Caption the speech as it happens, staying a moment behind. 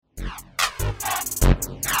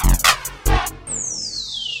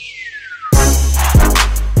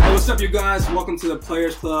up, you guys? Welcome to the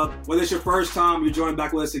Players Club. Whether it's your first time, you're joining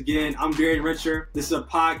back with us again. I'm Darien. This is a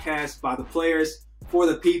podcast by the players, for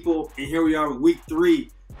the people, and here we are with week 3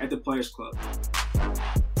 at the Players Club.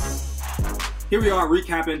 Here we are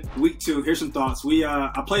recapping week 2. Here's some thoughts.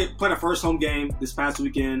 I played our first home game this past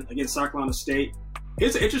weekend against South Carolina State.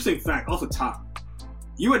 Here's an interesting fact off the top.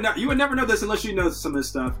 You would never know this unless you know some of this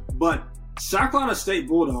stuff, but South Carolina State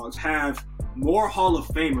Bulldogs have more Hall of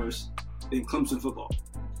Famers than Clemson football.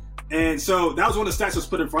 And so that was one of the stats that was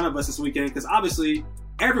put in front of us this weekend, because obviously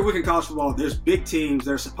every week in college football, there's big teams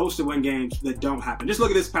that are supposed to win games that don't happen. Just look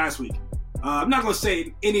at this past week. I'm not going to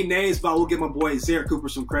say any names, but I will give my boy Zarek Cooper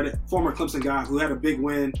some credit, former Clemson guy who had a big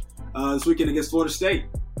win this weekend against Florida State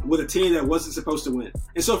with a team that wasn't supposed to win.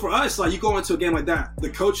 And so for us, like, you go into a game like that, the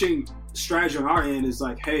coaching strategy on our end is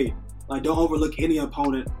like, hey, like, don't overlook any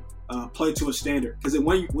opponent, play to a standard. Because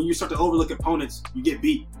when you start to overlook opponents, you get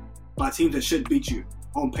beat by teams that should beat you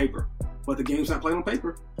on paper, but the game's not played on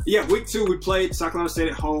paper. Yeah, week 2 we played South Carolina State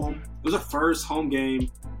at home. It was our first home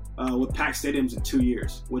game with packed stadiums in 2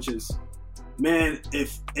 years, which is, man,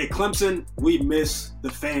 if at Clemson we miss the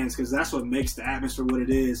fans, because that's what makes the atmosphere what it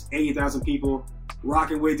is. 80,000 people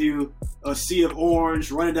rocking with you, a sea of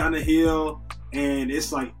orange running down the hill, and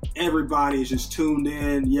it's like everybody is just tuned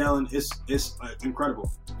in, yelling. It's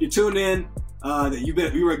incredible. If you're tuned in, that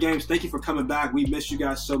you were at games, thank you for coming back. We miss you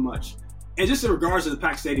guys so much. And just in regards to the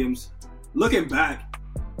packed stadiums, looking back,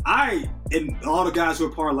 I and all the guys who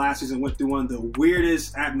were part of last season went through one of the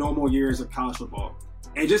weirdest, abnormal years of college football.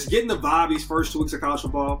 And just getting the vibe these first 2 weeks of college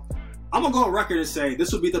football, I'm going to go on record and say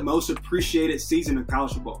this will be the most appreciated season of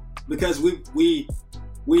college football, because we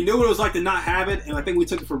knew what it was like to not have it, and I think we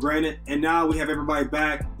took it for granted. And now we have everybody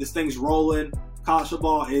back. This thing's rolling. College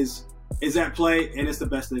football is at play, and it's the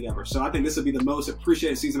best thing ever. So I think this will be the most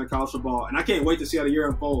appreciated season of college football, and I can't wait to see how the year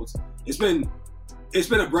unfolds. It's been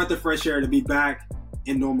a breath of fresh air to be back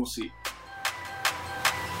in normalcy.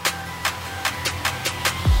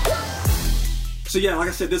 So yeah, like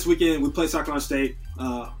I said, this weekend we played South Carolina State.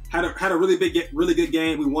 Had a really good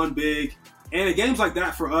game. We won big. And in games like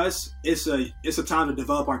that, for us, it's a time to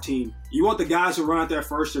develop our team. You want the guys who run out there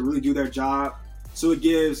first to really do their job. So it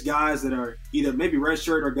gives guys that are either maybe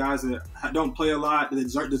redshirt or guys that don't play a lot, that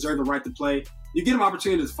deserve the right to play. You get them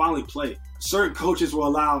opportunity to finally play. Certain coaches will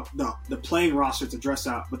allow the playing roster to dress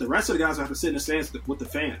out, but the rest of the guys will have to sit in the stands with the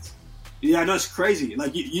fans. Yeah, I know, it's crazy.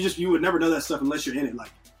 Like, you would never know that stuff unless you're in it. Like,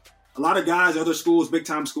 a lot of guys, other schools, big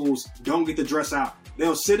time schools, don't get to dress out.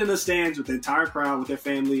 They'll sit in the stands with the entire crowd, with their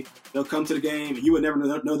family. They'll come to the game, and you would never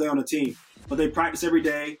know they're on the team. But they practice every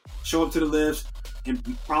day, show up to the lifts,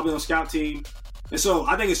 and probably on scout team. And so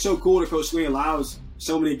I think it's so cool that Coach Sweeney allows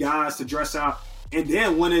so many guys to dress out. And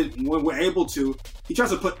then when we're able to, he tries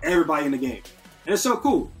to put everybody in the game. And it's so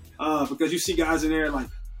cool because you see guys in there like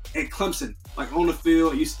at Clemson, like on the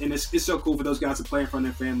field, and it's so cool for those guys to play in front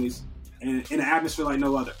of their families and in an atmosphere like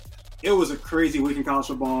no other. It was a crazy week in college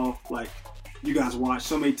football. Like, you guys watched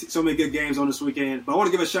so many good games on this weekend. But I want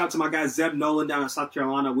to give a shout out to my guy Zeb Nolan down in South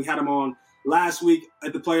Carolina. We had him on last week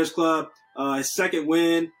at the Players Club. His second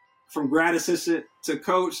win from grad assistant to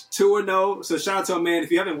coach, 2-0. So shout out to him, man.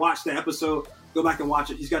 If you haven't watched the episode, go back and watch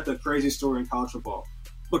it. He's got the craziest story in college football.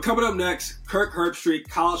 But coming up next, Kirk Herbstreit,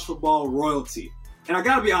 college football royalty. And I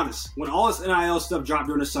got to be honest, when all this NIL stuff dropped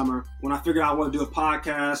during the summer, when I figured out I want to do a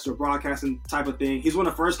podcast or broadcasting type of thing, he's one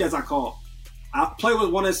of the first guys I called. I played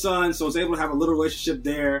with one of his sons, so I was able to have a little relationship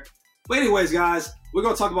there. But anyways, guys, we're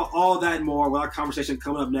going to talk about all that and more with our conversation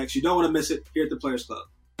coming up next. You don't want to miss it here at the Players Club.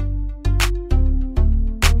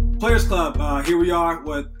 Players Club, here we are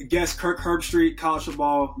with guest Kirk Herbstreit, college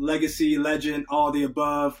football legacy, legend, all the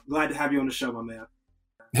above. Glad to have you on the show, my man.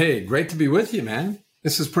 Hey, great to be with you, man.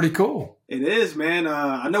 This is pretty cool. It is, man.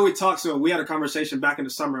 I know we talked, so we had a conversation back in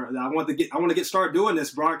the summer. I want to get started doing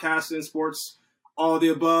this, broadcasting, sports, all the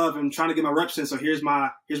above, and trying to get my reps in. So here's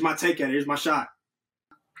my take at it. Here's my shot.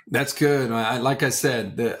 That's good. Like I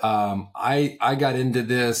said, I got into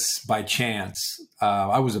this by chance.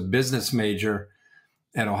 I was a business major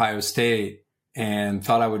at Ohio State and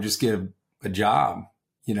thought I would just get a job.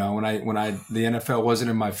 You know, when the NFL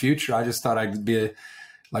wasn't in my future, I just thought I'd be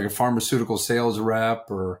like a pharmaceutical sales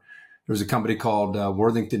rep, or there was a company called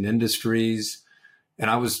Worthington Industries. And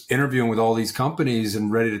I was interviewing with all these companies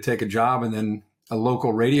and ready to take a job. And then a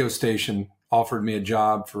local radio station offered me a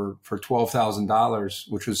job for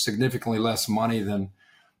 $12,000, which was significantly less money than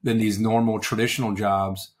these normal traditional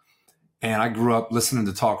jobs. And I grew up listening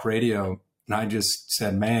to talk radio. And I just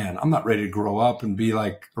said, man, I'm not ready to grow up and be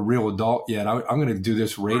like a real adult yet. I'm going to do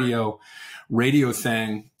this radio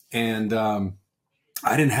thing. And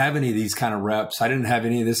I didn't have any of these kind of reps. I didn't have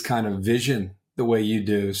any of this kind of vision the way you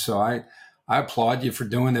do. So I applaud you for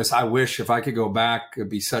doing this. I wish if I could go back, it'd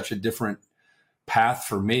be such a different path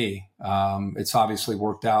for me. It's obviously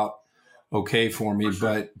worked out okay for me,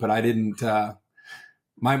 but I didn't.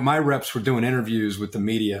 My reps were doing interviews with the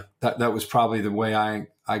media. That was probably the way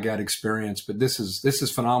I got experience. But this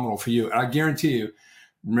is phenomenal for you. And I guarantee you,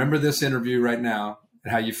 remember this interview right now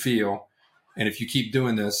and how you feel. And if you keep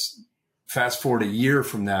doing this, fast forward a year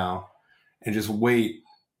from now, and just wait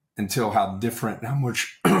until how different, how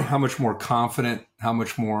much more confident, how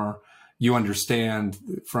much more you understand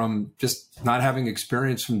from just not having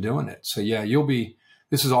experience from doing it. So yeah,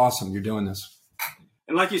 this is awesome. You're doing this.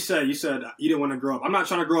 And like you said you didn't want to grow up. I'm not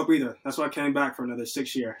trying to grow up either. That's why I came back for another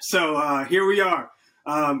 6 years. So here we are.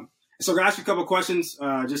 So I'm going to ask you a couple of questions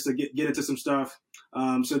just to get into some stuff.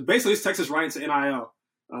 So basically this takes us right into NIL.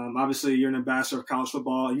 Obviously you're an ambassador of college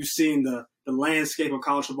football, and you've seen the landscape of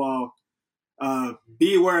college football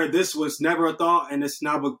be where this was never a thought, and it's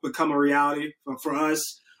now become a reality for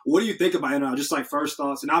us. What do you think about NIL? Just like first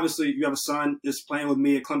thoughts. And obviously you have a son that's playing with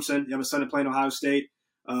me at Clemson. You have a son that's playing at Ohio State.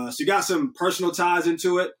 So you got some personal ties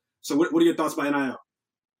into it. So what are your thoughts about NIL?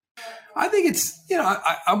 I think it's,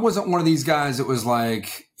 I wasn't one of these guys that was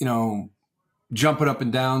like, jumping up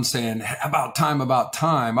and down saying about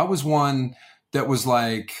time. I was one that was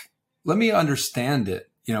like, let me understand it.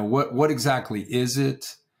 What exactly is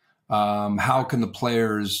it? How can the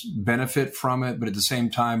players benefit from it, but at the same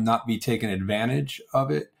time not be taken advantage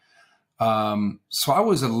of it? So I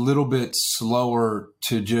was a little bit slower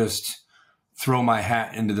to just throw my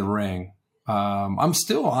hat into the ring. I'm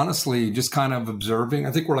still honestly just kind of observing.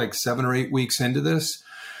 I think we're like 7 or 8 weeks into this.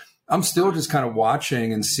 I'm still just kind of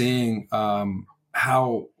watching and seeing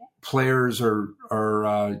how players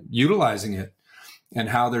are utilizing it and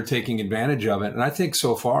how they're taking advantage of it. And I think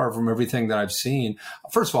so far from everything that I've seen,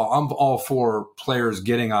 first of all, I'm all for players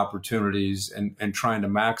getting opportunities and trying to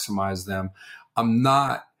maximize them. I'm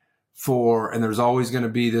not for, and there's always going to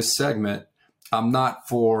be this segment, I'm not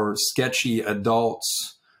for sketchy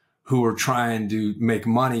adults who are trying to make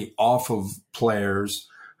money off of players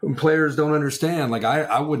whom players don't understand. Like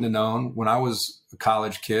I wouldn't have known when I was a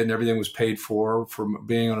college kid and everything was paid for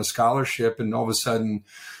being on a scholarship. And all of a sudden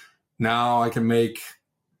now I can make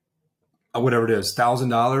whatever it is, $1,000,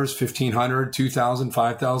 $1,500, $2,000,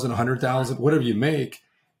 $5,000, $100,000, whatever you make.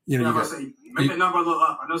 Make that number a little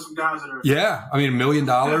up. I know some guys that are. Yeah. I mean, $1 million,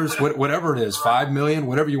 whatever it is, 5 million,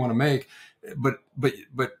 whatever you want to make. But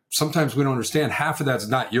sometimes we don't understand. Half of that's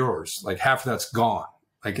not yours. Like half of that's gone.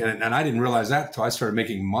 Like, and I didn't realize that until I started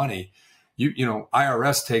making money.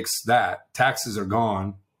 IRS takes that, taxes are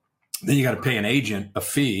gone. Then you got to pay an agent a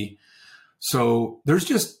fee. So there's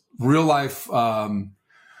just real life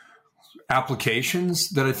applications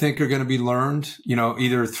that I think are going to be learned,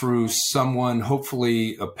 either through someone,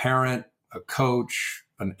 hopefully a parent, a coach,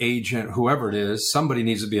 an agent, whoever it is. Somebody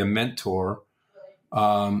needs to be a mentor.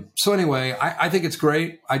 So anyway, I think it's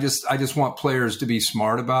great. I just want players to be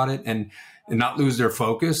smart about it and not lose their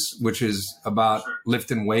focus, which is about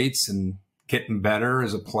lifting weights and getting better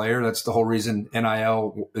as a player. That's the whole reason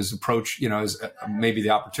NIL is approached, is maybe the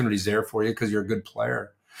opportunity's there for you because you're a good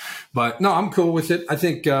player. But no, I'm cool with it. I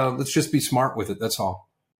think let's just be smart with it. That's all.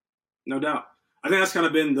 No doubt. I think that's kind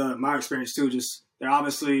of been my experience too. Just there are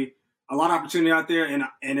obviously a lot of opportunity out there, and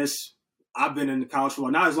I've been in the college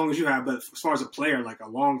football, not as long as you have, but as far as a player, like a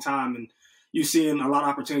long time, and you've seen a lot of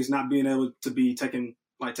opportunities not being able to be taken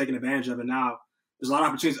advantage of it now. There's a lot of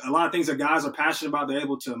opportunities, a lot of things that guys are passionate about, they're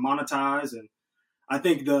able to monetize. And I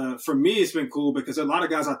think for me, it's been cool because a lot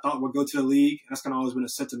of guys I thought would go to the league. That's kind of always been a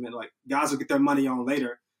sentiment, like guys will get their money on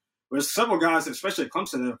later. There's several guys, especially at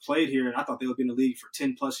Clemson, that have played here, and I thought they would be in the league for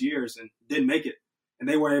 10 plus years and didn't make it. And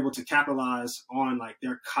they were able to capitalize on like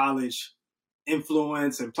their college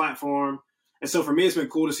influence and platform. And so for me, it's been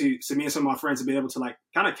cool to see me and some of my friends to be able to like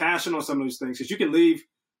kind of cash in on some of those things, because you can leave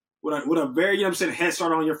with a very, head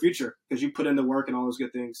start on your future because you put in the work and all those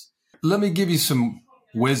good things. Let me give you some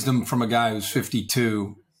wisdom from a guy who's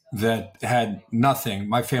 52 that had nothing.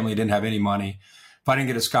 My family didn't have any money. If I didn't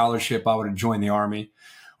get a scholarship, I would have joined the Army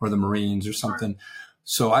or the Marines or something. Right.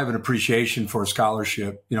 So I have an appreciation for a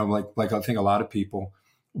scholarship, like I think a lot of people.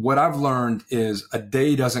 What I've learned is a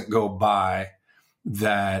day doesn't go by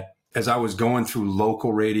that as I was going through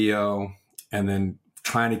local radio and then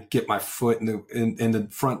trying to get my foot in the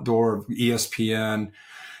front door of ESPN,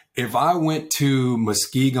 if I went to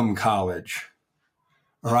Muskegum College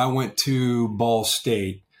or I went to Ball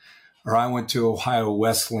State or I went to Ohio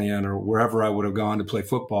Wesleyan or wherever I would have gone to play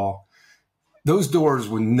football, those doors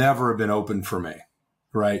would never have been open for me,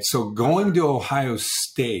 right? So going to Ohio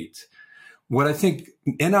State, what I think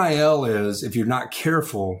NIL is, if you're not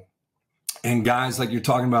careful, and guys like you're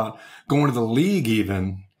talking about going to the league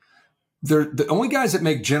even, they're the only guys that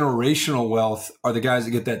make generational wealth are the guys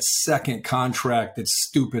that get that second contract that's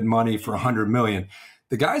stupid money for $100 million.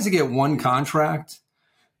 The guys that get one contract,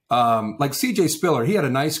 like CJ Spiller, he had a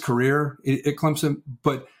nice career at Clemson,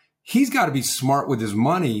 but he's got to be smart with his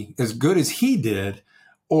money as good as he did,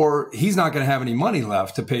 or he's not going to have any money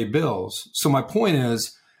left to pay bills. So my point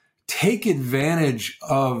is, take advantage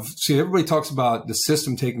of, see, everybody talks about the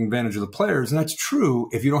system taking advantage of the players, and that's true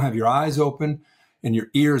if you don't have your eyes open and your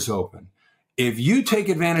ears open. If you take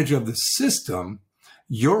advantage of the system,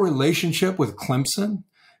 your relationship with Clemson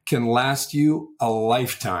can last you a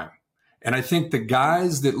lifetime. And I think the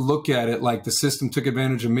guys that look at it like the system took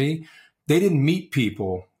advantage of me, they didn't meet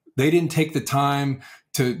people. They didn't take the time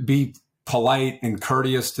to be polite and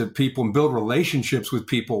courteous to people and build relationships with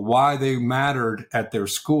people, why they mattered at their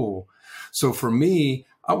school. So for me,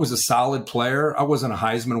 I was a solid player. I wasn't a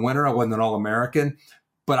Heisman winner. I wasn't an All-American,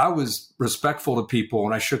 but I was respectful to people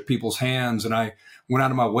and I shook people's hands and I went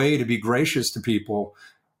out of my way to be gracious to people.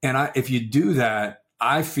 And if you do that,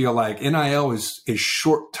 I feel like NIL is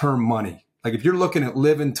short-term money. Like if you're looking at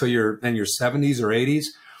living till you're in your 70s or 80s,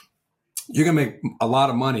 you're going to make a lot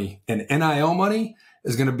of money, and NIL money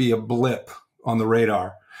is going to be a blip on the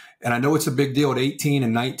radar. And I know it's a big deal at 18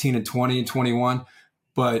 and 19 and 20 and 21,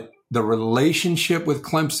 but the relationship with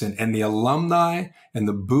Clemson and the alumni and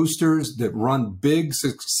the boosters that run big,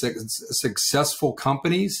 successful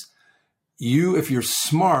companies, if you're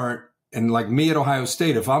smart, and like me at Ohio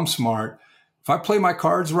State, if I'm smart, if I play my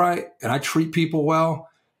cards right and I treat people well,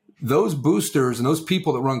 those boosters and those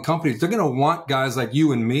people that run companies, they're going to want guys like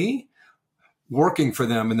you and me working for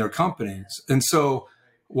them in their companies. And so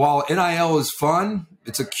while NIL is fun,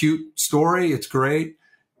 it's a cute story, it's great,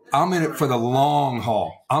 I'm in it for the long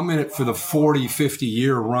haul. I'm in it for the 40,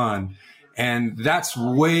 50-year run. And that's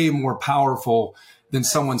way more powerful than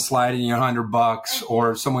someone sliding you $100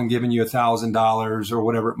 or someone giving you $1,000 or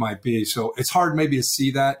whatever it might be. So it's hard maybe to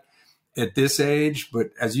see that at this age,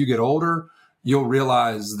 but as you get older, you'll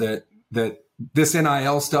realize that this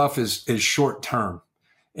NIL stuff is short term.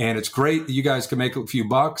 And it's great that you guys can make a few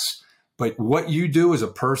bucks, but what you do as a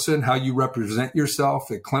person, how you represent yourself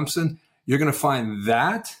at Clemson, you're going to find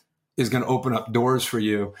that is going to open up doors for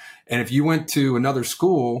you. And if you went to another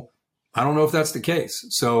school, I don't know if that's the case.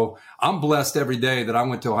 So I'm blessed every day that I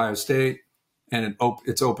went to Ohio State and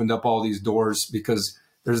it's opened up all these doors, because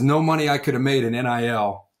there's no money I could have made in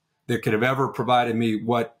NIL that could have ever provided me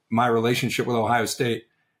what my relationship with Ohio State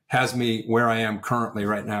has me where I am currently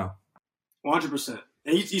right now. 100%.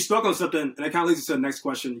 And you spoke on something, and that kind of leads us to the next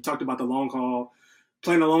question. You talked about the long haul,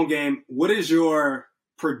 playing the long game. What is your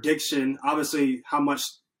prediction? Obviously, how much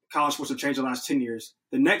college sports have changed in the last 10 years.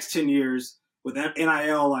 The next 10 years, with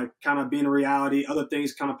NIL like kind of being a reality, other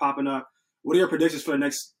things kind of popping up, what are your predictions for the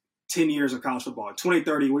next 10 years of college football?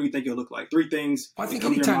 2030, what do you think it'll look like? Three things. I think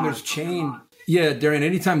anytime there's change. Yeah, Darien,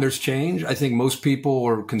 anytime there's change, I think most people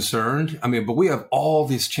are concerned. I mean, but we have all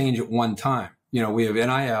this change at one time. You know, we have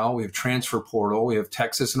NIL, we have transfer portal, we have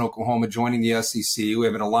Texas and Oklahoma joining the SEC. We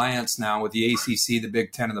have an alliance now with the ACC, the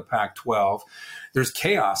Big Ten, and the Pac-12. There's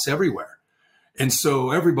chaos everywhere. And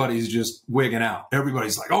so everybody's just wigging out.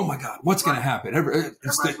 Everybody's like, oh, my God, what's going to happen?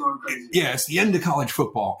 It's the end of college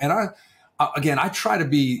football. And I try to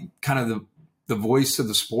be kind of the voice of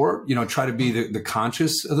the sport, you know, try to be the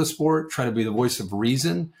conscious of the sport, try to be the voice of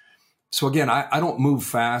reason. So, again, I don't move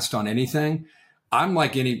fast on anything.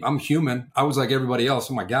 I'm human. I was like everybody else.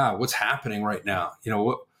 Oh, my God, what's happening right now? You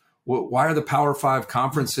know, why are the Power Five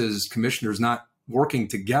conferences commissioners not working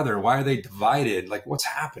together? Why are they divided? Like, what's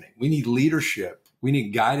happening? We need leadership. We need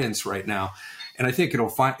guidance right now. And I think it'll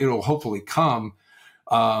hopefully come.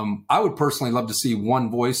 I would personally love to see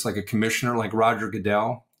one voice, like a commissioner like Roger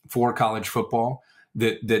Goodell for college football,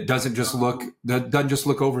 that doesn't just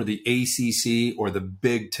look over the ACC or the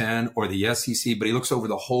Big Ten or the SEC, but he looks over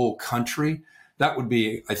the whole country. That would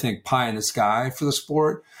be, I think, pie in the sky for the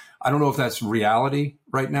sport. I don't know if that's reality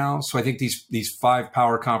right now. So I think these five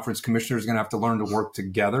power conference commissioners are going to have to learn to work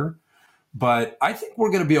together. But I think we're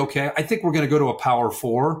going to be okay. I think we're going to go to a Power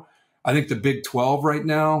Four. I think the Big 12 right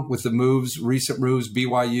now, with the recent moves,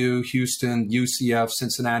 BYU, Houston, UCF,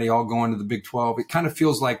 Cincinnati, all going to the Big 12, it kind of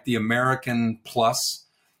feels like the American plus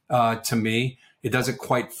to me. It doesn't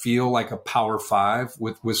quite feel like a Power Five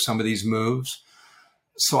with some of these moves.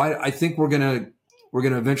 So I think we're gonna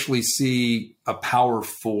eventually see a Power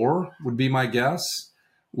Four, would be my guess,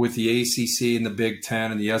 with the ACC and the Big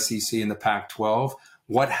Ten and the SEC and the Pac-12.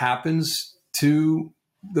 What happens to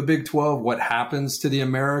the Big 12? What happens to the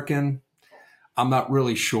American? I'm not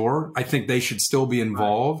really sure. I think they should still be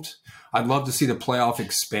involved. I'd love to see the playoff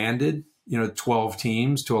expanded 12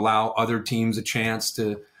 teams to allow other teams a chance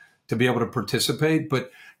to be able to participate.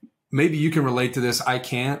 But maybe you can relate to this. I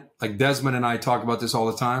can't. Like Desmond and I talk about this all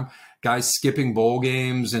the time. Guys skipping bowl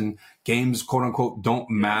games and games, quote unquote, don't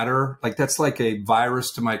matter. Like that's like a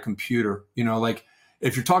virus to my computer. Like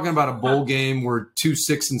if you're talking about a bowl game where 2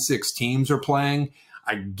 6-6 teams are playing,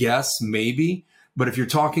 I guess maybe. But if you're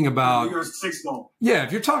talking about Six Bowl, yeah,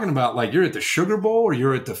 if you're talking about like you're at the Sugar Bowl or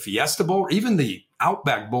you're at the Fiesta Bowl, or even the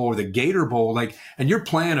Outback Bowl or the Gator Bowl, like, and you're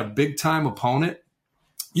playing a big time opponent,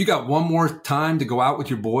 you got one more time to go out with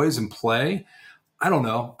your boys and play. I don't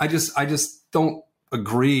know. I just don't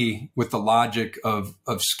agree with the logic of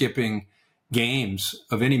skipping games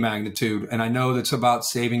of any magnitude. And I know that's about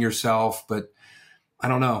saving yourself, but I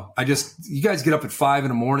don't know. You guys get up at 5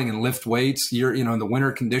 a.m. and lift weights. You're, in the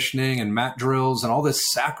winter conditioning and mat drills and all this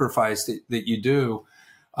sacrifice that you do.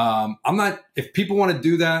 I'm not, if people want to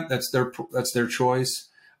do that, that's their choice.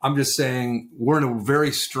 I'm just saying we're in a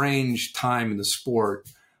very strange time in the sport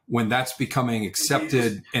when that's becoming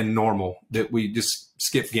accepted and normal that we just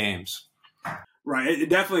skip games. Right. It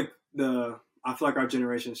definitely, I feel like our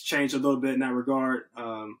generation has changed a little bit in that regard.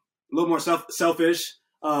 A little more selfish.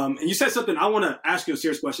 And you said something, I want to ask you a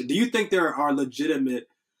serious question. Do you think there are legitimate,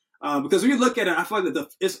 because when you look at it, I feel like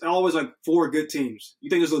it's always like 4 good teams. You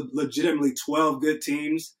think there's legitimately 12 good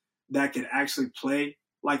teams that can actually play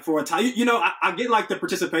like for a time? I get like the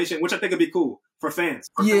participation, which I think would be cool for fans.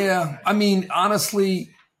 Yeah. I mean, honestly,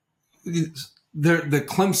 the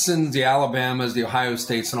Clemsons, the Alabamas, the Ohio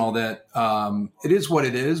States and all that, it is what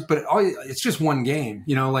it is, but it's just one game.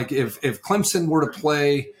 Like if Clemson were to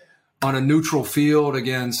play on a neutral field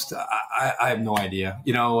against, I have no idea,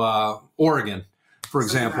 Oregon, for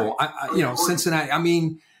example, Cincinnati. I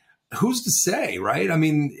mean, who's to say, right? I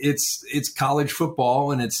mean, it's college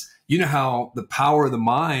football and it's, how the power of the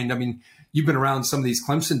mind. I mean, you've been around some of these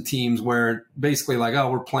Clemson teams where basically like, oh,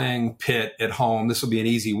 we're playing Pitt at home. This will be an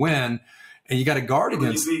easy win. And you got to guard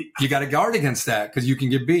against that because you can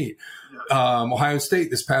get beat. Ohio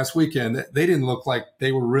State this past weekend, they didn't look like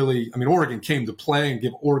they were really, I mean, Oregon came to play and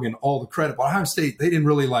give Oregon all the credit, but Ohio State, they didn't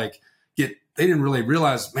really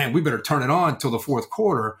realize, man, we better turn it on till the fourth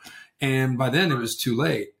quarter. And by then it was too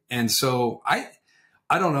late. And so I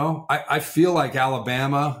don't know. I feel like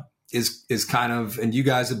Alabama is kind of, and you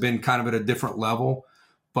guys have been kind of at a different level,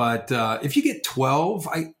 but if you get 12,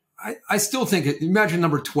 I still think imagine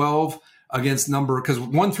number 12 against because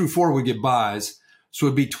 1 through 4 would get buys. So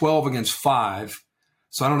it'd be 12 against 5.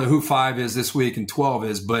 So I don't know who 5 is this week and 12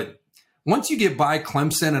 is, but once you get by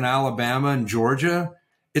Clemson and Alabama and Georgia,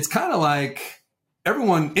 it's kind of like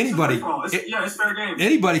anybody, it's fair game.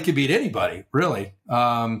 Anybody could beat anybody, really.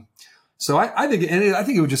 So I think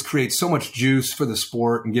it would just create so much juice for the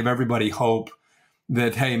sport and give everybody hope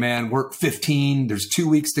that, hey man, we're 15, there's 2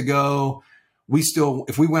 weeks to go.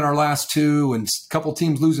 If we win our last 2 and a couple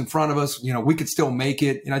teams lose in front of us, we could still make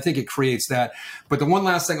it. And I think it creates that. But the one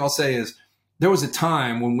last thing I'll say is there was a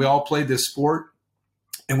time when we all played this sport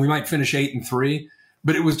and we might finish 8-3,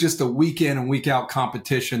 but it was just a week in and week out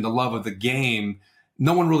competition, the love of the game.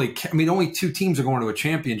 No one really, only 2 teams are going to a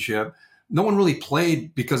championship. No one really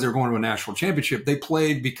played because they were going to a national championship. They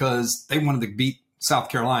played because they wanted to beat South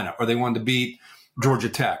Carolina or they wanted to beat Georgia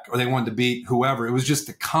Tech or they wanted to beat whoever. It was just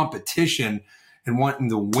the competition and wanting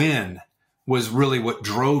to win was really what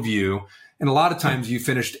drove you. And a lot of times you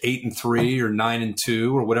finished 8-3 or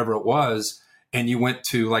 9-2 or whatever it was. And you went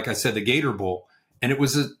to, like I said, the Gator Bowl. And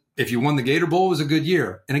if you won the Gator Bowl, it was a good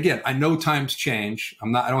year. And again, I know times change.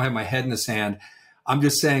 I don't have my head in the sand. I'm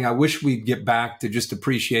just saying, I wish we'd get back to just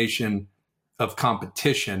appreciation of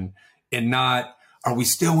competition and not, are we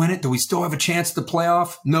still in it? Do we still have a chance to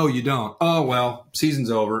playoff? No, you don't. Oh, well, season's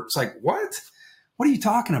over. It's like, what? What are you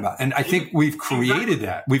talking about? And I think we've created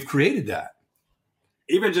that. We've created that.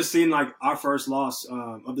 Even just seeing like our first loss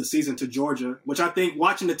of the season to Georgia, which I think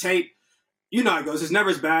watching the tape, how it goes. It's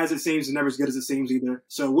never as bad as it seems. It's never as good as it seems either.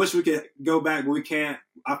 So wish we could go back, but we can't.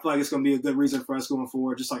 I feel like it's going to be a good reason for us going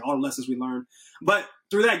forward, just like all the lessons we learned. But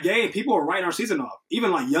through that game, people are writing our season off.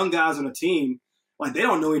 Even like young guys on the team, like they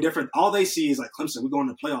don't know any different. All they see is like Clemson, we're going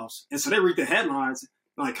to the playoffs. And so they read the headlines.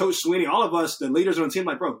 Like Coach Sweeney, all of us, the leaders on the team,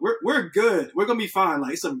 like, bro, we're good. We're going to be fine.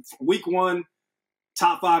 Like it's a week 1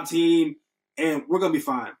 top 5 team, and we're going to be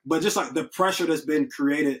fine. But just like the pressure that's been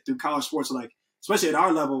created through college sports, like especially at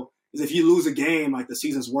our level, is if you lose a game, like the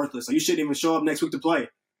season's worthless. So you shouldn't even show up next week to play.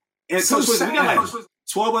 And so Coach Sweeney, we got like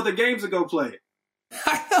 12 other games to go play.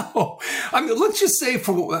 I know. I mean, let's just say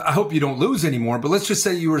I hope you don't lose anymore, but let's just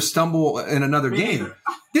say you were to stumble in another game.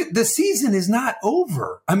 The season is not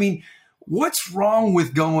over. I mean, what's wrong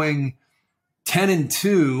with going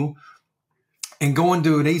 10-2 and going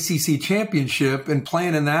to an ACC championship and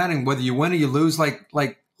playing in that, and whether you win or you lose, like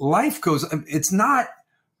life goes. It's not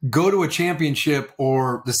go to a championship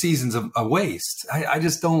or the season's a waste. I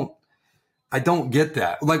just don't. I don't get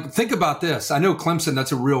that. Like, think about this. I know Clemson,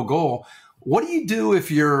 that's a real goal. What do you do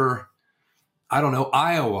if you're, I don't know,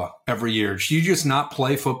 Iowa every year? Should you just not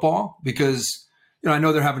play football? Because, I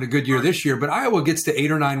know they're having a good year this year, but Iowa gets to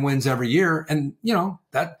 8 or 9 wins every year. And,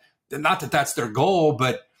 that, not that that's their goal,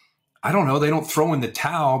 but I don't know. They don't throw in the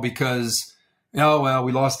towel because, oh, well,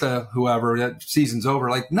 we lost to whoever, that season's over.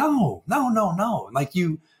 Like, no. Like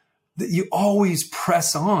you always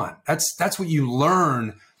press on. That's what you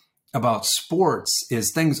learn about sports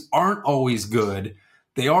is things aren't always good.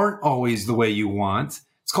 They aren't always the way you want.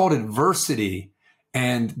 It's called adversity.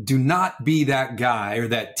 And do not be that guy or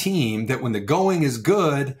that team that when the going is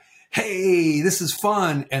good, hey, this is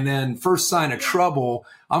fun. And then first sign of trouble,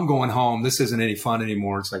 I'm going home. This isn't any fun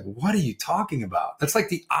anymore. It's like, what are you talking about? That's like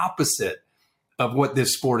the opposite of what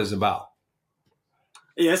this sport is about.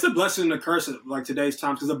 Yeah, it's a blessing and a curse of like today's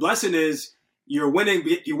times. Because the blessing is you're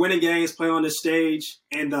winning games, play on the stage,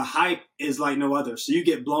 and the hype is like no other. So you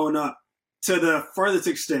get blown up to the furthest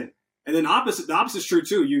extent. And then the opposite is true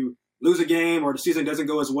too. You lose a game or the season doesn't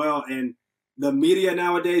go as well, and the media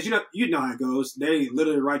nowadays, you know how it goes. They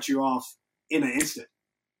literally write you off in an instant.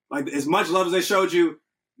 Like as much love as they showed you,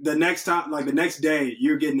 the next day,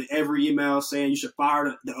 you're getting every email saying you should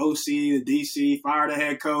fire the OC, the DC, fire the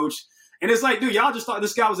head coach. And it's like, dude, y'all just thought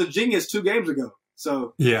this guy was a genius 2 games ago.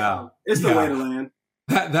 So yeah, it's the way to land.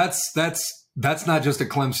 That's not just at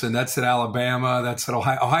Clemson. That's at Alabama. That's at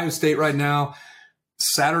Ohio State right now.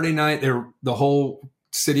 Saturday night, the whole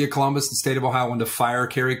city of Columbus, the state of Ohio, wanted to fire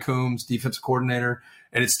Kerry Coombs, defensive coordinator,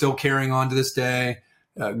 and it's still carrying on to this day.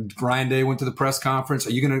 Ryan Day went to the press conference.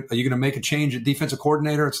 Are you gonna make a change at defensive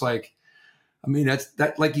coordinator? It's like, I mean,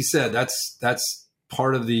 that like you said, that's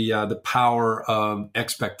part of the power of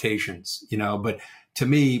expectations, But to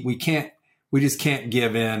me, we just can't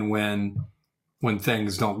give in when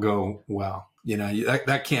things don't go well.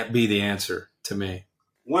 That can't be the answer to me.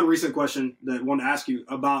 One recent question that I want to ask you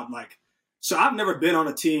about, so I've never been on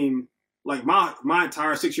a team, like my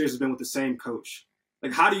entire 6 years has been with the same coach.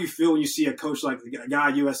 Like, how do you feel when you see a coach like a guy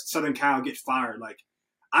US Southern Cal get fired? Like,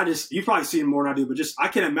 you probably see him more than I do, but I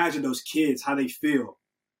can't imagine those kids, how they feel.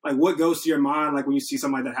 Like, what goes to your mind, like, when you see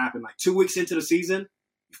something like that happen? Like, 2 weeks into the season,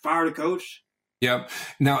 you fire the coach? Yep.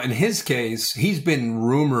 Now, in his case, he's been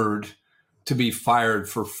rumored to be fired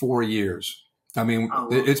for 4 years. I mean,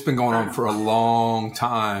 it's been going on for a long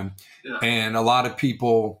time. Yeah. And a lot of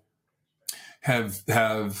people have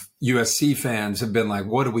USC fans have been like,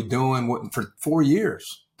 what are we doing? For 4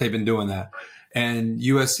 years, they've been doing that. And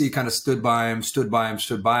USC kind of stood by him,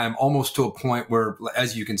 almost to a point where,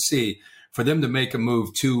 as you can see, for them to make a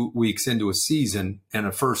move 2 weeks into a season and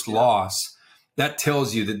a first loss, that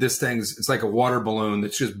tells you that this thing's, it's like a water balloon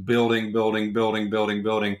that's just building,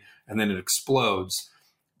 and then it explodes.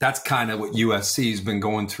 That's kind of what USC has been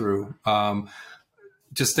going through.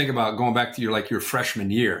 Just think about going back to your freshman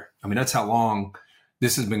year. I mean, that's how long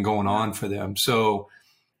this has been going on for them. So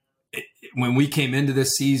when we came into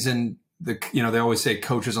this season, they always say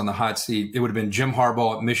coaches on the hot seat. It would have been Jim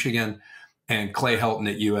Harbaugh at Michigan and Clay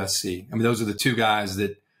Helton at USC. I mean, those are the two guys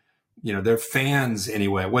that, they're fans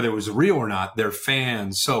anyway, whether it was real or not, they're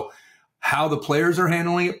fans. So how the players are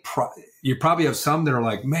handling it, you probably have some that are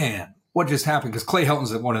like, man, what just happened? Because Clay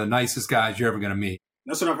Helton's one of the nicest guys you're ever going to meet.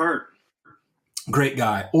 That's what I've heard. Great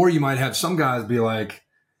guy. Or you might have some guys be like,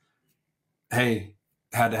 hey,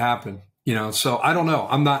 had to happen. So I don't know.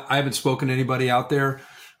 I haven't spoken to anybody out there,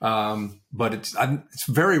 but it's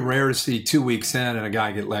very rare to see 2 weeks in and a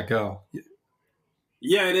guy get let go.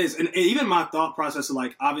 Yeah, it is. And even my thought process of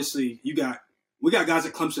obviously we got guys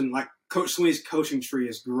at Clemson, like Coach Sweeney's coaching tree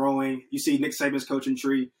is growing. You see Nick Saban's coaching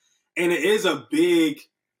tree. And it is a big,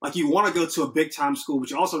 you want to go to a big time school, but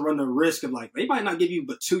you also run the risk of they might not give you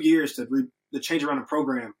but 2 years to change around a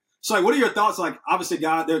program. So what are your thoughts? Obviously there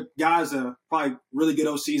are guys probably really good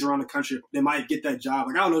OCs around the country. They might get that job.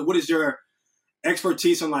 I don't know. What is your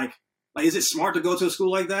expertise on is it smart to go to a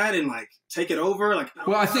school like that and take it over?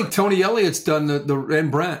 Well, I think Tony Elliott's done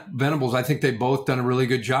and Brent Venables, I think they've both done a really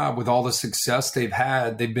good job with all the success they've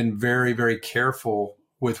had. They've been very, very careful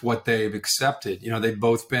with what they've accepted. They've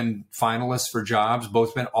both been finalists for jobs,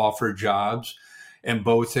 both been offered jobs, and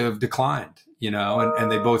both have declined,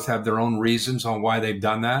 and they both have their own reasons on why they've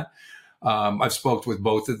done that. I've spoke with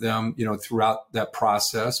both of them, throughout that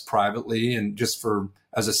process privately and just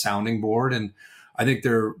as a sounding board. And I think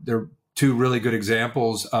they're two really good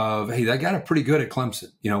examples of, hey, that got it pretty good at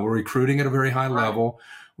Clemson. We're recruiting at a very high level.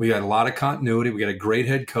 We got a lot of continuity. We got a great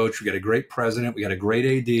head coach. We got a great president. We got a great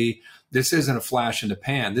AD. This isn't a flash in the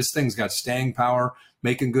pan. This thing's got staying power,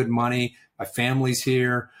 making good money. My family's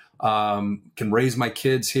here, can raise my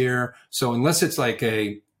kids here. So unless it's like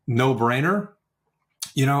a no-brainer,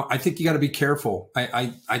 I think you got to be careful.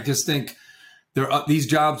 I just think these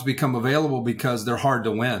jobs become available because they're hard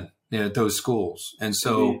to win at those schools. And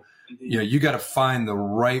so, you got to find the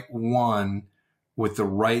right one with the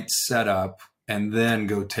right setup and then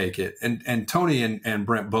go take it. And Tony and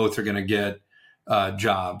Brent both are going to get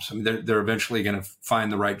jobs. I mean, they're eventually going to find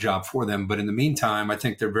the right job for them. But in the meantime, I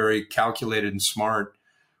think they're very calculated and smart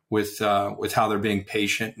with how they're being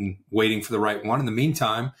patient and waiting for the right one. In the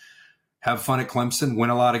meantime, have fun at Clemson, win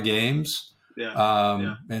a lot of games,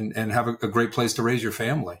 and have a great place to raise your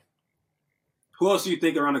family. Who else do you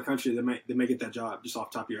think around the country that may get that job, just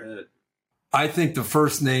off the top of your head? I think the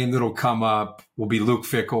first name that'll come up will be Luke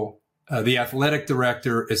Fickell. The athletic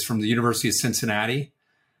director is from the University of Cincinnati,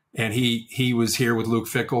 and he was here with Luke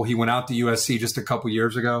Fickell. He went out to USC just a couple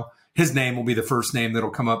years ago. His name will be the first name that'll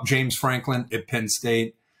come up. James Franklin at Penn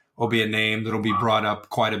State will be a name that'll be brought up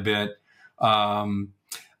quite a bit.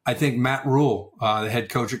 I think Matt Rule, the head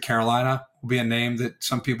coach at Carolina, will be a name that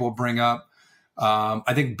some people will bring up.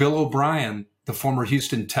 I think Bill O'Brien, the former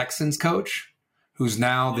Houston Texans coach, who's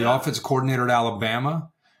now the offensive coordinator at Alabama,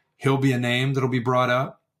 he'll be a name that'll be brought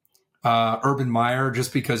up. Urban Meyer,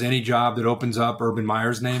 just because any job that opens up, Urban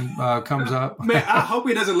Meyer's name comes up. Man, I hope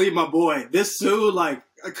he doesn't leave my boy. This soon, I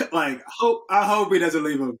hope he doesn't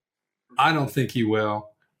leave him. I don't think he will.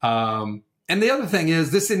 And the other thing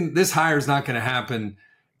is, this hire is not going to happen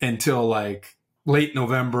until like late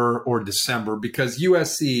November or December, because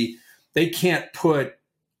USC, they can't put,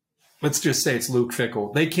 let's just say it's Luke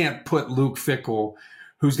Fickell. They can't put Luke Fickell,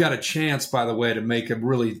 who's got a chance, by the way, to make a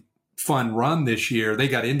really fun run this year. They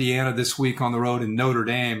got Indiana this week on the road and Notre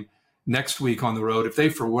Dame next week on the road. If they,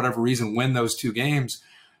 for whatever reason, win those two games,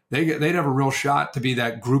 they'd have a real shot to be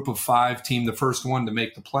that group of 5 team, the first one to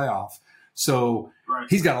make the playoff. So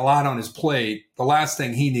he's got a lot on his plate. The last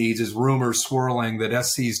thing he needs is rumors swirling that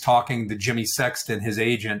SC's talking to Jimmy Sexton, his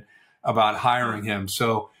agent, about hiring him.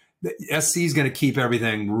 So SC's going to keep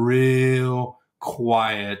everything real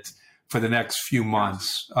quiet for the next few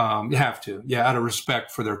months. You have to, out of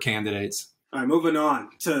respect for their candidates. All right, moving on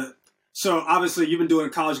so obviously you've been doing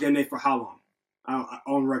College Game Day for how long?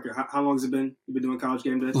 On record, how long has it been? You've been doing College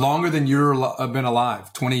Game Day? Longer than you've been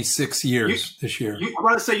alive. 26 years this year. I'm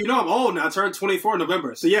about to say, I'm old now. I turned 24 in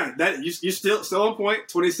November. So yeah, that you're still on point.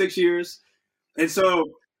 26 years, and so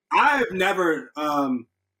I've never.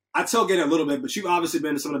 I tailgate a little bit, but you've obviously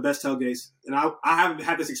been to some of the best tailgates, and I haven't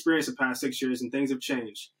had this experience the past 6 years, and things have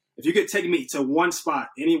changed. If you could take me to one spot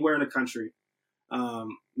anywhere in the country,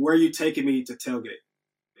 where are you taking me to tailgate?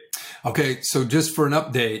 Okay, so just for an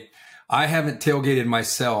update, I haven't tailgated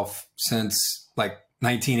myself since like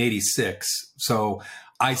 1986. So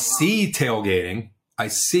I see tailgating. I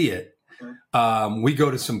see it. Okay. We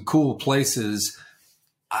go to some cool places.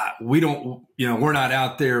 We don't, we're not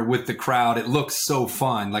out there with the crowd. It looks so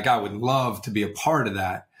fun. Like I would love to be a part of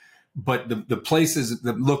that. But the places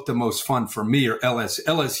that look the most fun for me are LSU.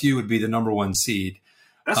 LSU would be the number 1 seed.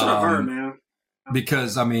 That's what I've heard, man.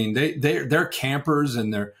 Because I mean, they're campers,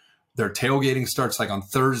 and their tailgating starts like on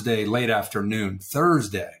Thursday, late afternoon.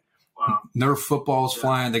 Thursday, wow. Nerf football's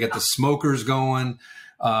flying. They got the smokers going.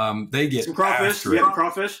 They get some crawfish. Yeah,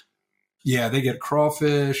 crawfish. Yeah, they get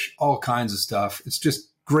crawfish, all kinds of stuff. It's just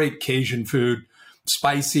great Cajun food,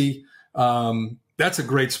 spicy. That's a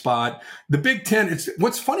great spot. The Big Ten,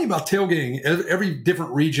 what's funny about tailgating, every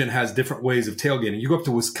different region has different ways of tailgating. You go up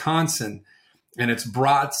to Wisconsin, and it's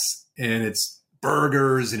brats, and it's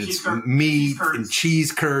burgers, and it's meat and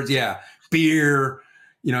cheese curds. Yeah, beer.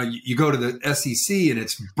 You go to the SEC, and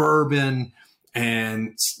it's bourbon,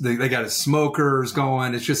 and they got a smokers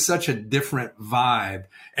going. It's just such a different vibe.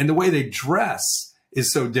 And the way they dress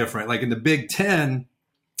is so different. Like in the Big Ten,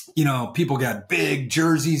 people got big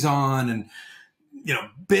jerseys on and,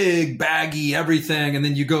 big baggy everything. And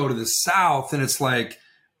then you go to the South and it's like,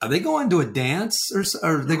 are they going to a dance or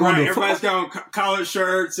are they going to a everybody's got collared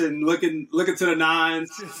shirts and looking to the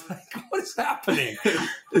nines. It's like, what is happening?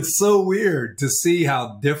 It's so weird to see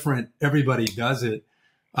how different everybody does it.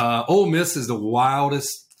 Ole Miss is the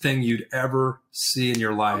wildest thing you'd ever see in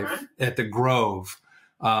your life at the Grove.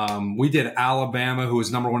 We did Alabama, who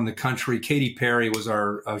was number 1 in the country. Katy Perry was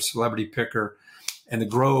our celebrity picker. And the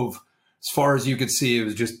Grove, as far as you could see, it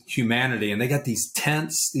was just humanity. And they got these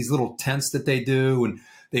tents, these little tents that they do, and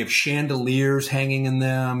they have chandeliers hanging in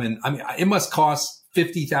them. And I mean, it must cost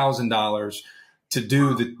 $50,000 to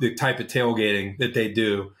do the type of tailgating that they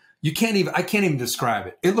do. I can't even describe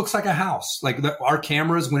it. It looks like a house. Like our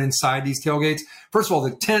cameras went inside these tailgates. First of all,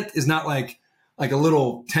 the tent is not like a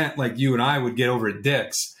little tent like you and I would get over at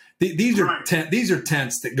Dick's. These are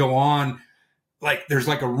tents that go on. Like there's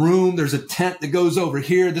like a room. There's a tent that goes over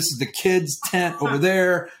here. This is the kids' tent over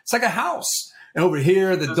there. It's like a house. And over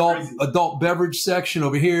here, the adult beverage section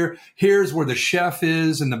over here. Here's where the chef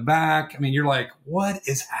is in the back. I mean, you're like, what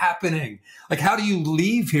is happening? Like, how do you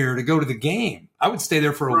leave here to go to the game? I would stay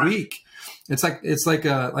there for a week. It's like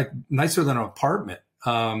nicer than an apartment.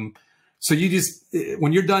 So you just,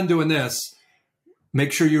 when you're done doing this,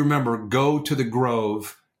 make sure you remember, go to the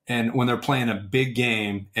Grove, and when they're playing a big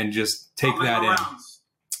game, and just take that in.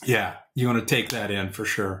 Yeah, you want to take that in for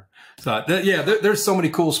sure. So there's so many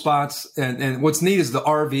cool spots, and what's neat is the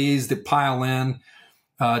RVs that pile in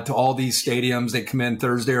to all these stadiums. They come in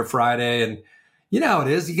Thursday or Friday, and you know how it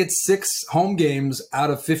is. You get 6 home games out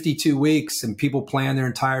of 52 weeks, and people plan their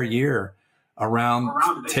entire year around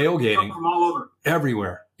tailgating from all over,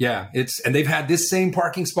 everywhere. Yeah, and they've had this same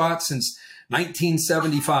parking spot since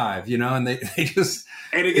 1975. You know, and they just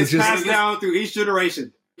it gets passed down through each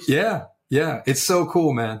generation. Yeah, it's so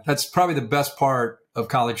cool, man. That's probably the best part of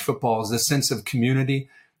college football, is the sense of community,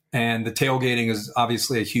 and the tailgating is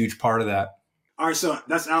obviously a huge part of that. All right, so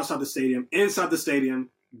that's outside the stadium. Inside the stadium,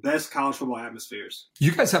 best college football atmospheres.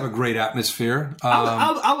 You guys have a great atmosphere.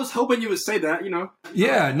 I was hoping you would say that, you know.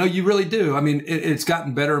 Yeah, no, you really do. I mean, it's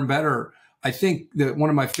gotten better and better. I think that one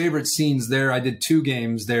of my favorite scenes there, I did 2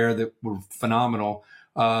 games there that were phenomenal.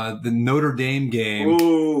 The Notre Dame game.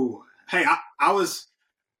 Ooh. Hey, I was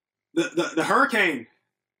the Hurricane.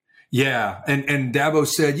 Yeah, and Dabo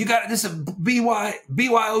said, "You got this is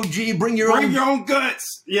BYOG. Bring your own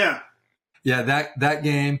guts." Yeah, that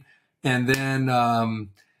game, and then I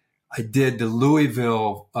did the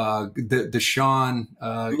Louisville, the Sean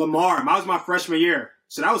Lamar. That was my freshman year,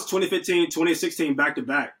 so that was 2015, 2016, back to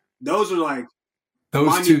back. Those were like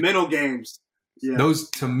monumental games. Yeah. Those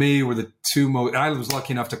to me were the 2 most. I was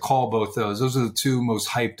lucky enough to call both those. Those are the 2 most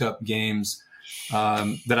hyped up games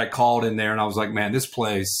that I called in there, and I was like, man, this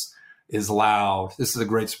place is loud. This is a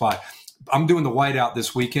great spot. I'm doing the whiteout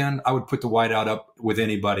this weekend. I would put the whiteout up with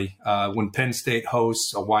anybody. When Penn State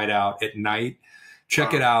hosts a whiteout at night,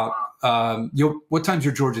 check it out. What time's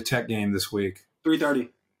your Georgia Tech game this week? 3:30.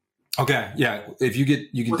 Okay, yeah. If you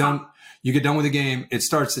get done with the game, it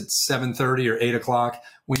starts at 7:30 or 8 o'clock.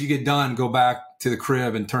 When you get done, go back to the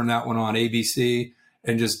crib and turn that one on ABC,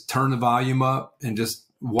 and just turn the volume up and just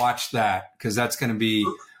watch that, because that's going to be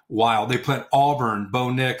wild. They play Auburn, Bo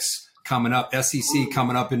Nix coming up, SEC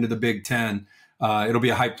coming up into the Big Ten. It'll be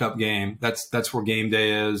a hyped up game. That's where game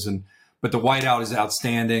day is. But the whiteout is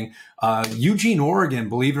outstanding. Eugene, Oregon,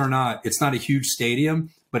 believe it or not, it's not a huge stadium,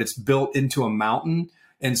 but it's built into a mountain.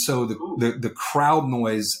 And so the crowd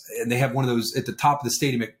noise, and they have one of those at the top of the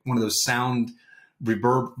stadium, one of those sound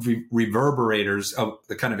reverberators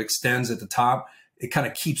that kind of extends at the top. It kind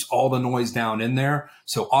of keeps all the noise down in there.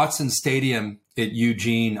 So Autzen Stadium at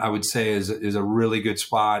Eugene, I would say, is a really good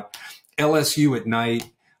spot. LSU at night.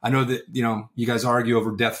 I know that, you know, you guys argue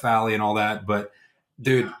over Death Valley and all that, but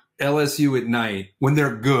dude, LSU at night when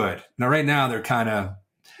they're good. Now, right now they're kind of.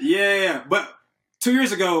 Yeah. But 2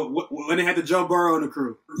 years ago when they had the Joe Burrow and the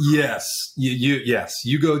crew. Yes.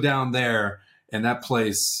 You go down there and that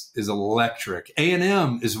place is electric.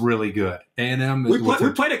 A&M is really good. A&M is.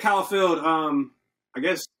 We played at Kyle Field. I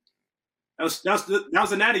guess that was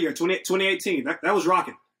the Natty year, 2018. That was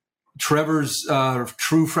rocking. Trevor's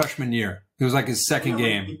true freshman year. It was like his second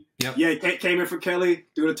game. Yep. Yeah, he came in for Kelly,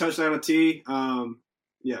 threw the touchdown at T.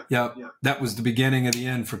 Yeah. That was the beginning of the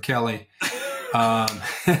end for Kelly.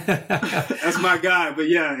 That's my guy. But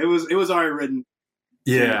yeah, it was already written.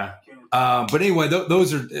 Yeah. But anyway,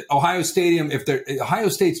 those are Ohio Stadium. Ohio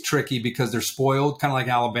State's tricky because they're spoiled, kind of like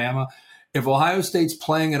Alabama. If Ohio State's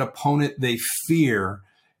playing an opponent they fear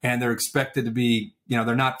and they're expected to be, you know,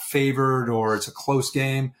 they're not favored, or it's a close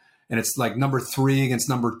game and it's like number 3 against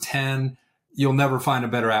number 10, you'll never find a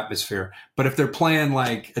better atmosphere. But if they're playing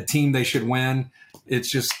like a team they should win, it's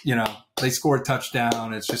just, you know, they score a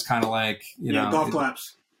touchdown. It's just kind of like, you know, golf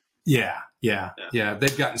claps. Yeah.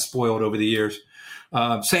 They've gotten spoiled over the years.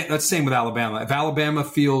 That's the same with Alabama. If Alabama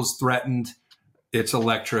feels threatened, it's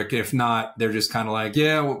electric. If not, they're just kind of like,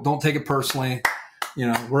 well, don't take it personally. You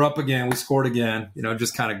know, we're up again. We scored again. You know,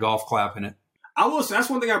 just kind of golf clapping it. I will say that's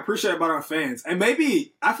one thing I appreciate about our fans. And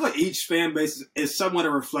maybe I feel like each fan base is somewhat a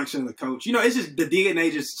reflection of the coach. You know, it's just the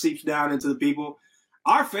DNA just seeps down into the people.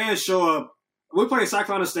 Our fans show up. We're playing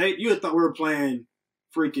Cyclone State. You would have thought we were playing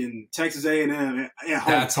freaking Texas A&M at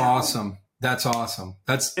home. That's awesome.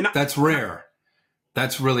 That's rare.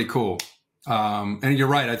 That's really cool. And you're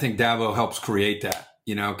right. I think Dabo helps create that,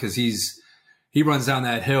 because he runs down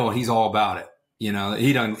that hill and he's all about it. He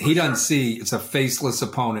doesn't see it's a faceless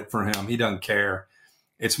opponent for him. He doesn't care.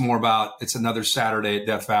 It's more about it's another Saturday at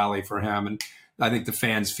Death Valley for him. And I think the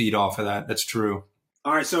fans feed off of that. That's true.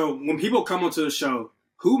 All right. So when people come onto the show,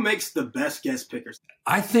 who makes the best guest pickers?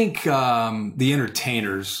 I think the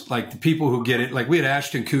entertainers, like the people who get it. Like we had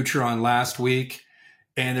Ashton Kutcher on last week,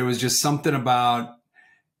 and there was just something about,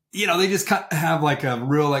 they just have like a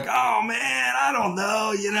real like, oh man, I don't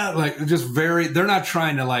know, like just they're not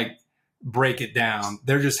trying to like break it down.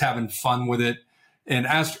 They're just having fun with it. And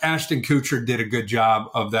Ashton Kutcher did a good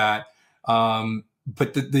job of that.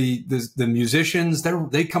 But the musicians,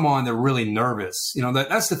 they come on, they're really nervous.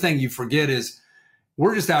 That's the thing you forget is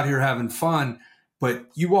we're just out here having fun, but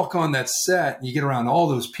you walk on that set and you get around all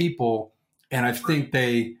those people. And I think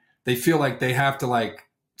they feel like they have to like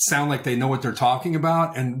sound like they know what they're talking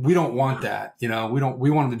about. And we don't want that. We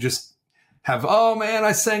want them to just have, oh man,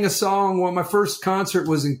 I sang a song when my first concert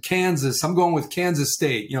was in Kansas. I'm going with Kansas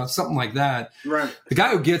State, something like that. Right. The guy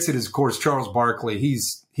who gets it is, of course, Charles Barkley.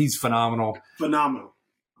 He's phenomenal. Phenomenal.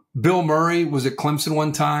 Bill Murray was at Clemson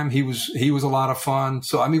one time. He was a lot of fun.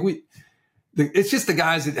 So, I mean, it's just the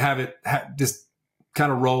guys that just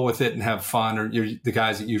kind of roll with it and have fun are the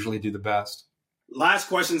guys that usually do the best. Last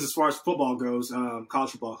questions as far as football goes, college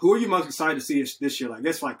football. Who are you most excited to see this year? Like, I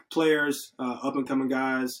guess like players, up and coming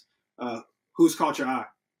guys. Who's caught your eye?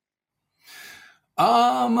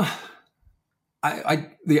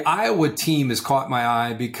 The Iowa team has caught my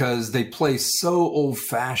eye because they play so old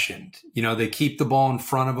fashioned. They keep the ball in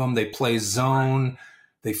front of them. They play zone.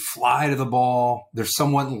 They fly to the ball. They're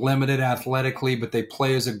somewhat limited athletically, but they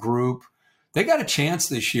play as a group. They got a chance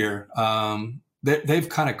this year. They've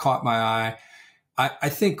kind of caught my eye. I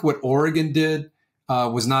think what Oregon did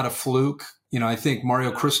was not a fluke. I think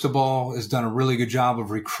Mario Cristobal has done a really good job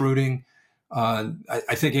of recruiting. I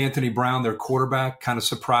think Anthony Brown, their quarterback, kind of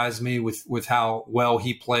surprised me with how well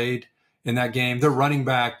he played in that game. Their running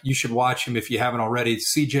back, you should watch him if you haven't already.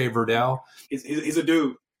 C.J. Verdell. He's a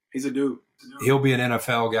dude. He's a dude. He'll be an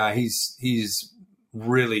NFL guy. He's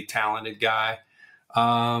really talented guy.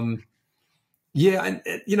 And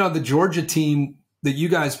the Georgia team that you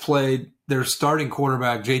guys played, their starting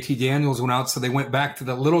quarterback, JT Daniels, went out, so they went back to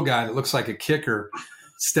the little guy that looks like a kicker,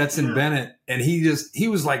 Stetson Bennett, and he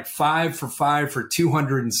was like 5 for 5 for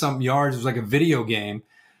 200 and something yards. It was like a video game.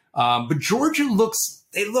 But Georgia look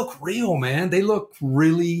real, man. They look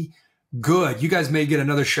really good. You guys may get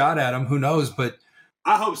another shot at them. Who knows? But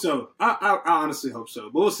I hope so. I honestly hope so.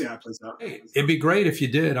 But we'll see how it plays out. Hey, it'd be great if you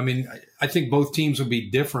did. I mean, I think both teams would be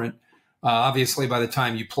different, obviously, by the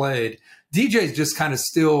time you played. DJ's just kind of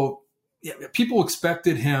still people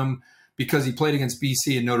expected him because he played against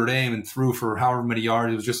BC and Notre Dame and threw for however many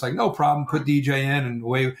yards. It was just like, no problem, put DJ in and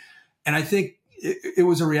away. And I think it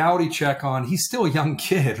was a reality check on he's still a young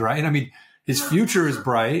kid, right? I mean, his future is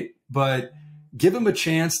bright, but give him a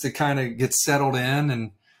chance to kind of get settled in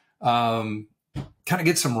and kind of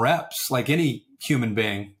get some reps like any human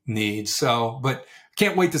being needs. So, but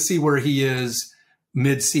can't wait to see where he is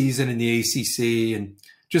mid-season in the ACC and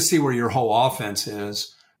just see where your whole offense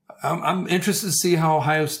is. I'm interested to see how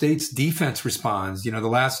Ohio State's defense responds. The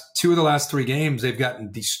last 2 of the last 3 games, they've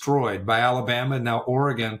gotten destroyed by Alabama and now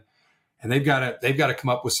Oregon, and they've got to come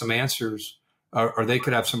up with some answers, or they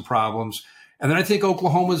could have some problems. And then I think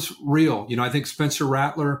Oklahoma's real. I think Spencer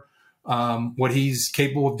Rattler, what he's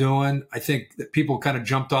capable of doing. I think that people kind of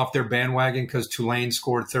jumped off their bandwagon because Tulane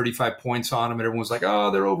scored 35 points on them, and everyone's like,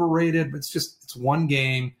 "Oh, they're overrated." But it's one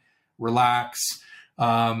game. Relax.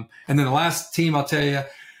 And then the last team, I'll tell you.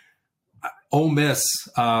 Ole Miss,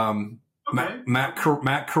 Matt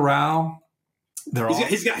Corral.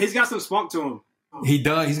 He's got some spunk to him. He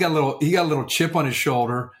does. He got a little chip on his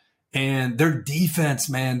shoulder. And their defense,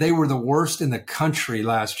 man, they were the worst in the country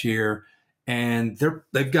last year. And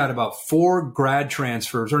they've got about 4 grad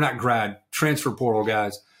transfers, or not grad, transfer portal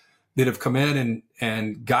guys that have come in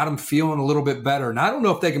and got them feeling a little bit better. And I don't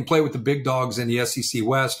know if they can play with the big dogs in the SEC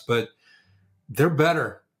West, but they're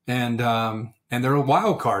better. And they're a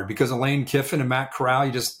wild card because of Lane Kiffin and Matt Corral.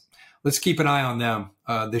 Let's keep an eye on them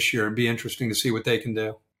this year. It'd be interesting to see what they can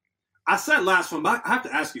do. I said last one, but I have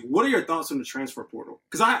to ask you, what are your thoughts on the transfer portal?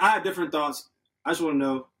 Because I have different thoughts. I just want to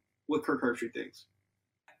know what Kirk Herbstreit thinks.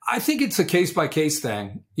 I think it's a case-by-case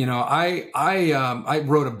thing. I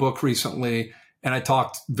wrote a book recently, and I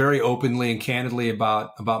talked very openly and candidly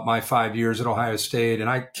about my 5 years at Ohio State. And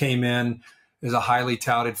I came in as a highly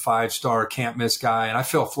touted 5-star can't miss guy. And I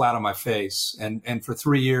fell flat on my face. And for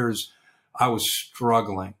 3 years, I was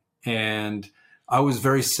struggling. And I was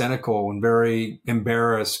very cynical and very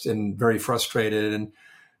embarrassed and very frustrated. And,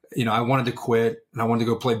 I wanted to quit and I wanted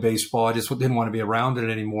to go play baseball. I just didn't want to be around it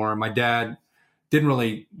anymore. And my dad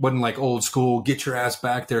wasn't like old school, get your ass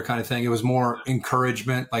back there kind of thing. It was more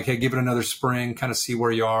encouragement, like, hey, give it another spring, kind of see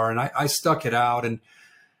where you are. And I stuck it out, and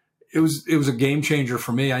it was a game changer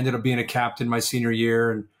for me. I ended up being a captain my senior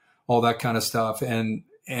year and all that kind of stuff. And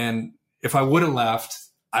if I would have left,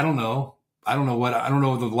 I don't know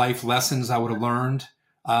the life lessons I would have learned.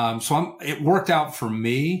 So it worked out for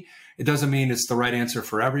me. It doesn't mean it's the right answer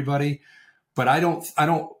for everybody, but I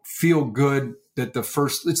don't feel good that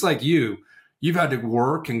it's like you've had to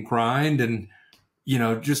work and grind, and,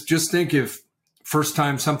 just think if first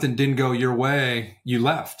time something didn't go your way, you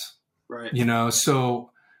left, right. So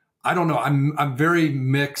I don't know. I'm very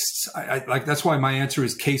mixed. I like, that's why my answer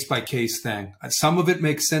is case by case thing. Some of it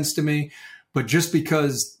makes sense to me, but just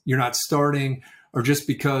because you're not starting, or just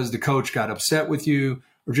because the coach got upset with you,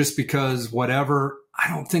 or just because whatever, I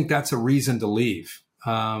don't think that's a reason to leave.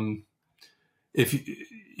 So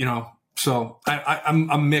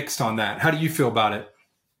I'm mixed on that. How do you feel about it?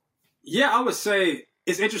 Yeah, I would say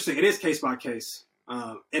it's interesting. It is case by case.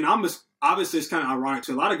 And obviously it's kind of ironic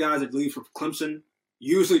too. A lot of guys that leave from Clemson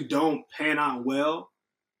usually don't pan out well.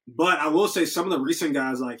 But I will say some of the recent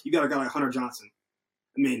guys, like you got a guy like Hunter Johnson.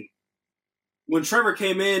 I mean, when Trevor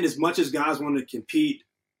came in, as much as guys wanted to compete,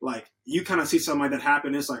 like you kind of see something like that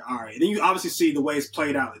happen. It's like, all right. And then you obviously see the way it's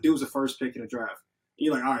played out. The dude was the first pick in the draft. And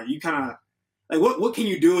you're like, all right, you kind of like what can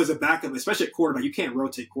you do as a backup, especially at quarterback? You can't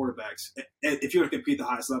rotate quarterbacks if you're going to compete at the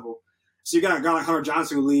highest level. So you got a guy like Hunter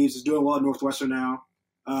Johnson who leaves, is doing well at Northwestern now.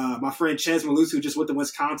 My friend Ches Malus, who just went to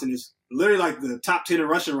Wisconsin, is literally like the top 10 in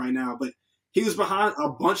rushing right now. But he was behind a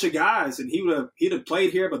bunch of guys, and he'd have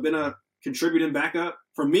played here but been a contributing backup.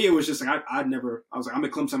 For me, it was just like I was like, I'm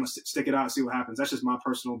at Clemson, I'm going to stick it out and see what happens. That's just my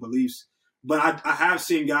personal beliefs. But I have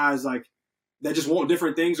seen guys like that just want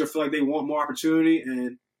different things or feel like they want more opportunity,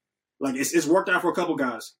 and like it's worked out for a couple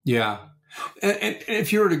guys. Yeah. And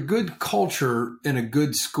if you're at a good culture in a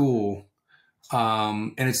good school,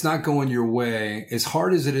 and it's not going your way, as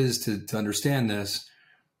hard as it is to understand this,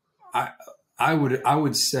 I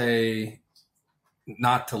would say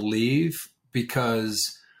not to leave,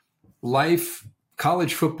 because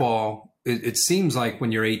college football, it seems like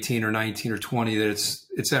when you're 18 or 19 or 20 that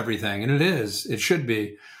it's everything, and it should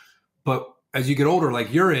be. But as you get older,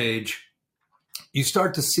 like your age, you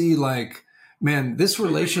start to see like, man, this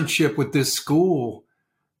relationship with this school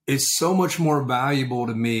is so much more valuable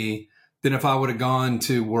to me than if I would have gone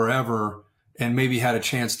to wherever and maybe had a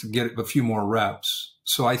chance to get a few more reps.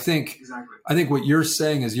 So I think what you're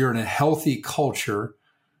saying is you're in a healthy culture.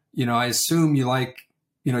 I assume you like,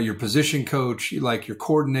 your position coach, you like your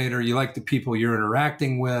coordinator, you like the people you're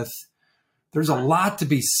interacting with. There's a lot to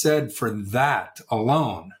be said for that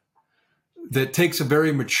alone. That takes a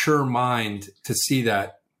very mature mind to see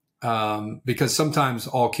that, because sometimes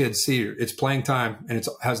all kids see it's playing time and it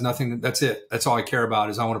has nothing. That's it. That's all I care about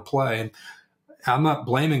is I want to play. And I'm not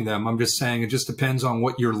blaming them. I'm just saying it just depends on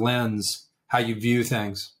what your lens, how you view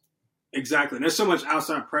things. Exactly. And there's so much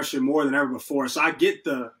outside pressure more than ever before. So I get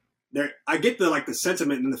the like the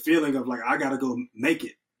sentiment and the feeling of like I got to go make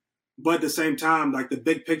it. But at the same time, like the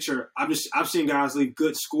big picture, I've seen guys leave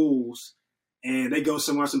good schools and they go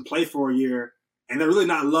somewhere else and play for a year, and they're really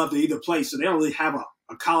not loved at either place. So they don't really have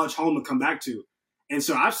a college home to come back to. And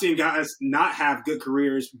so I've seen guys not have good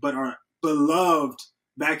careers, but are beloved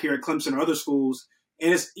back here at Clemson or other schools.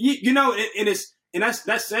 And it's,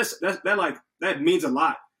 that means a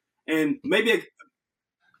lot. And maybe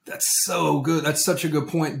that's so good. That's such a good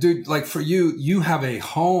point, dude. Like for you, you have a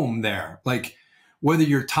home there. Like whether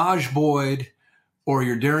you're Taj Boyd or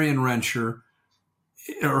you're Darien Rencher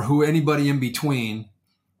or anybody in between,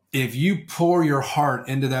 if you pour your heart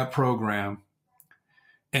into that program,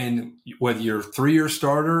 and whether you're a 3-year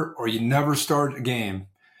starter or you never start a game,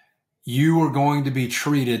 you are going to be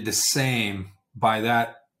treated the same by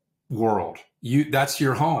that world. That's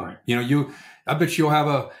your home. I bet you'll have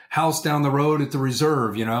a house down the road at the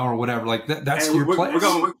reserve, or whatever. Like that's your place. We're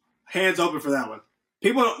going hands open for that one.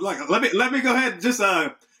 People like let me go ahead just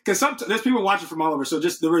because there's people watching from all over. So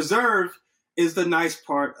just the reserve is the nice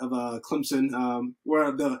part of Clemson,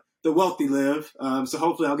 where the wealthy live. So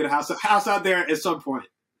hopefully I'll get a house out there at some point.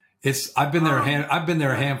 I've been there. I've been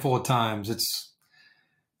there a handful of times.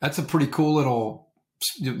 That's a pretty cool little.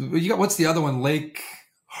 You got What's the other one? Lake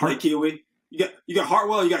Kiowee. You got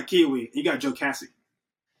Hartwell. You got Kiowee. You got Joe Cassie.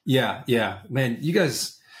 Yeah, man. You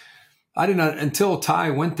guys, I did not until Ty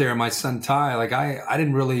went there. My son Ty, like I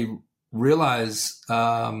didn't really realize.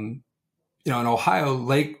 In Ohio,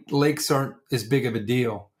 lakes aren't as big of a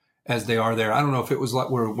deal. as they are there. I don't know if it was like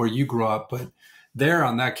where you grew up, but there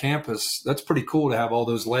on that campus, that's pretty cool to have all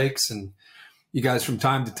those lakes, and you guys from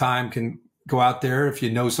time to time can go out there if you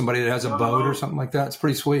know somebody that has a boat or something like that. It's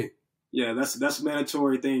pretty sweet. Yeah, that's a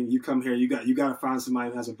mandatory thing. You come here, you got to find somebody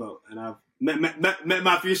who has a boat. And I've met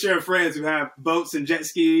my few share of friends who have boats and jet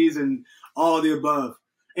skis and all of the above.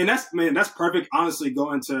 And that's perfect. Honestly,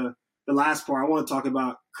 going to the last part, I want to talk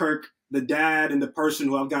about Kirk, the dad and the person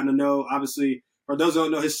who I've gotten to know. Obviously, for those who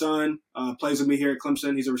don't know, his son plays with me here at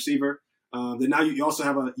Clemson. He's a receiver. Then now you also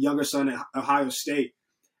have a younger son at Ohio State.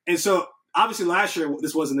 And so obviously last year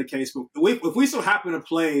this wasn't the case, but if we so happen to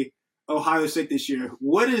play Ohio State this year,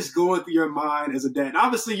 what is going through your mind as a dad? And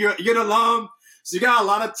obviously you're an alum, so you got a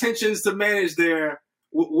lot of tensions to manage there.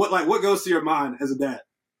 What goes through your mind as a dad?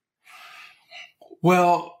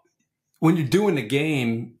 Well, when you're doing the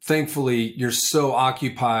game, thankfully you're so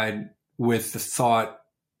occupied with the thought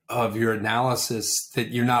of your analysis that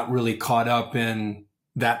you're not really caught up in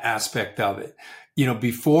that aspect of it. You know,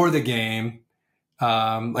 before the game,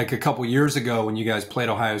 like a couple years ago when you guys played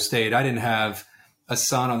Ohio State, I didn't have a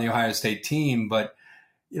son on the Ohio State team, but,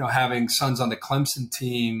 you know, having sons on the Clemson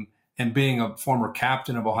team and being a former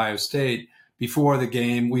captain of Ohio State, before the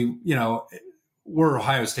game, we're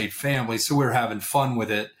Ohio State family, so we were having fun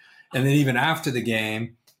with it. And then even after the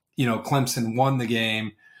game, you know, Clemson won the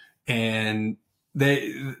game, and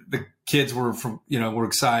the kids were were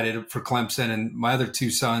excited for Clemson, and my other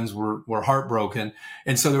two sons were heartbroken.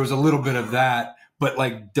 And so there was a little bit of that, but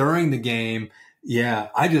like during the game, yeah,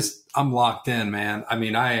 I'm locked in, man. I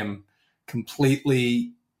mean, I am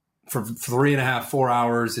completely, for 3.5, 4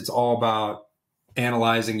 hours, it's all about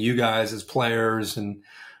analyzing you guys as players and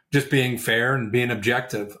just being fair and being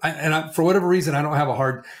objective. For whatever reason, I don't have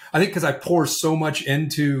I think because I pour so much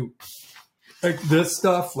into like this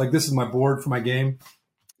stuff. Like, this is my board for my game.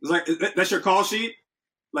 It's like, that's your call sheet?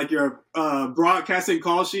 Like your broadcasting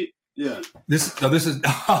call sheet? Yeah. This is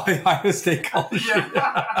Ohio State call sheet.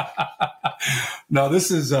 No,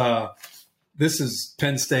 this is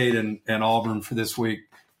Penn State and Auburn for this week.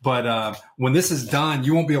 But when this is done,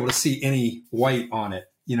 you won't be able to see any white on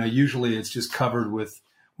it. You know, usually it's just covered with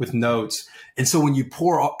notes. And so when you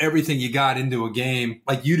pour everything you got into a game,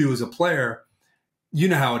 like you do as a player, you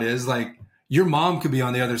know how it is. Like, your mom could be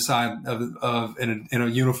on the other side in a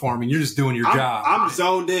uniform, and you're just doing your job. I'm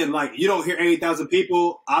zoned in. Like, you don't hear 80,000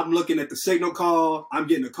 people. I'm looking at the signal call. I'm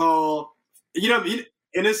getting a call. You know what I mean?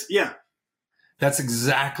 And yeah. That's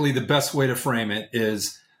exactly the best way to frame it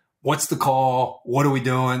is, what's the call? What are we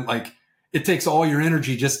doing? Like, it takes all your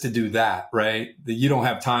energy just to do that, right? That you don't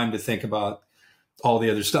have time to think about all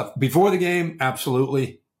the other stuff. Before the game,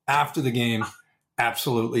 absolutely. After the game,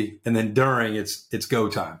 absolutely. And then during, it's go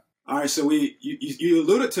time. All right, so you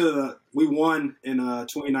alluded to we won in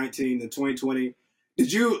 2019 and 2020.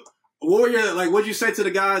 What did you say to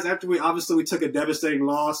the guys after we took a devastating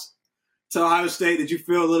loss to Ohio State? Did you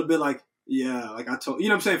feel a little bit like, yeah, like I told you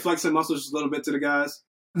know what I'm saying, flexing muscles just a little bit to the guys?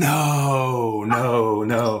 No.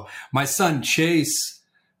 My son Chase,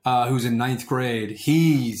 who's in 9th grade,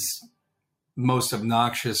 he's the most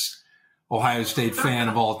obnoxious Ohio State fan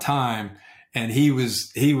of all time, and he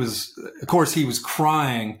was of course he was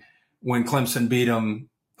crying when Clemson beat him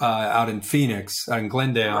out in Phoenix, out in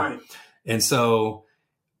Glendale. Right. And so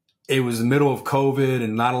it was the middle of COVID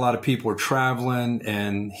and not a lot of people were traveling.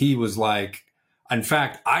 And he was like, in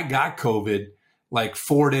fact, I got COVID like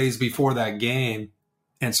 4 days before that game.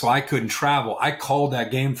 And so I couldn't travel. I called that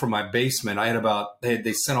game from my basement. I had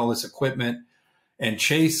they sent all this equipment, and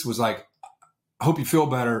Chase was like, I hope you feel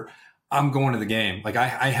better. I'm going to the game. Like, I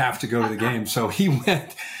have to go to the game. So he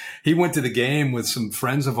went to the game with some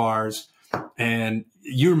friends of ours, and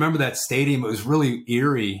you remember that stadium. It was really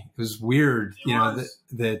eerie. It was weird,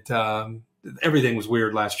 that everything was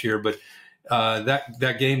weird last year, but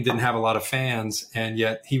that game didn't have a lot of fans, and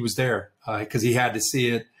yet he was there because he had to see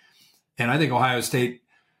it. And I think Ohio State,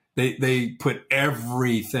 they put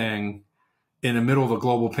everything in the middle of a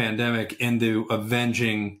global pandemic into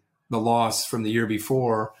avenging the loss from the year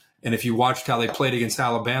before. And if you watched how they played against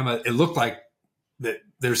Alabama, it looked like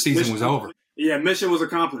their season was over. Yeah, mission was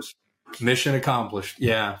accomplished. Mission accomplished.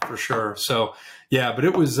 Yeah, for sure. So, yeah, but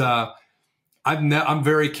it was I'm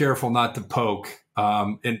very careful not to poke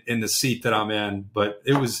in the seat that I'm in. But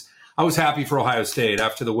I was happy for Ohio State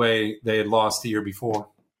after the way they had lost the year before.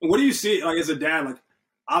 What do you see, like, as a dad? Like,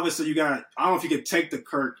 obviously I don't know if you could take the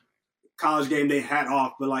Kirk college game day hat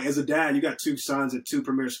off, but like, as a dad, you got two sons at two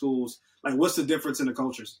premier schools. Like, what's the difference in the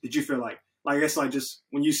cultures? Did you feel like I guess, like, just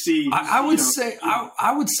when you see, I would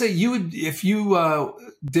say you would, if you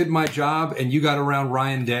did my job and you got around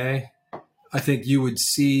Ryan Day, I think you would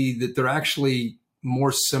see that they're actually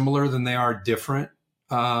more similar than they are different.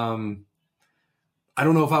 I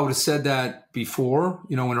don't know if I would have said that before.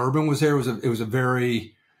 You know, when Urban was there, it was a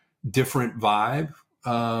very different vibe.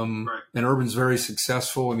 Right. And Urban's very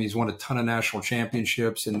successful. I mean, he's won a ton of national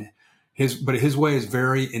championships, and his way is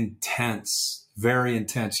very intense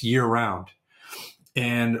year round.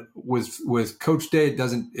 And with Coach Day, it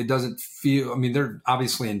doesn't feel, I mean, they're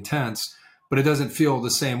obviously intense, but it doesn't feel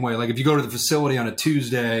the same way. Like if you go to the facility on a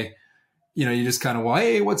Tuesday, you know, you just kind of, well,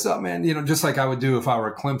 hey, what's up, man? You know, just like I would do if I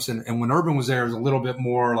were at Clemson. And when Urban was there, it was a little bit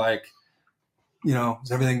more like, you know,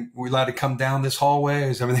 is everything, we allowed to come down this hallway?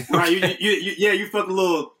 Is everything okay? Right? You felt a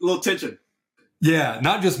little tension. Yeah,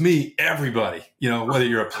 not just me, everybody. You know, whether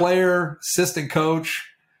you're a player, assistant coach,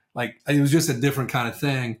 like it was just a different kind of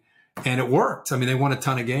thing. And it worked. I mean, they won a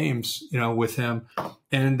ton of games, you know, with him.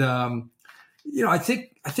 And, you know, I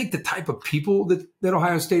think the type of people that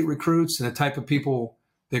Ohio State recruits and the type of people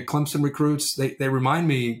that Clemson recruits, they remind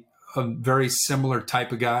me of very similar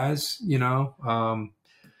type of guys, you know.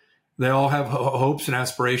 They all have hopes and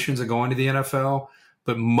aspirations of going to the NFL,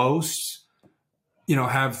 but most, you know,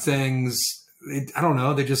 have things, I don't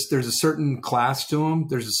know, there's a certain class to them.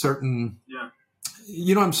 There's a certain,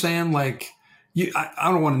 you know what I'm saying? Like, I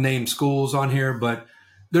don't want to name schools on here, but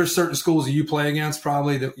there's certain schools that you play against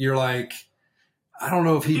probably that you're like, I don't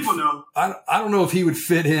know if I don't know if he would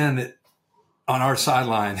fit in on our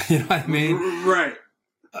sideline. You know what I mean? Right.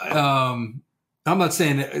 I'm not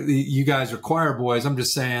saying that you guys are choir boys. I'm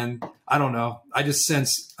just saying, I don't know. I just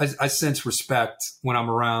sense, I sense respect when I'm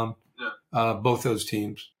around both those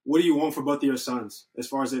teams. What do you want for both of your sons as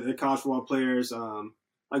far as the college football players?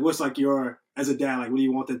 Like what's like as a dad, like what do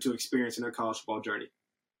you want them to experience in their college football journey?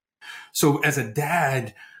 So as a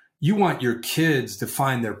dad, you want your kids to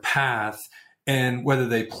find their path, and whether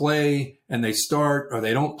they play and they start or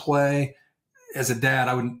they don't play. As a dad,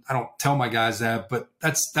 I don't tell my guys that, but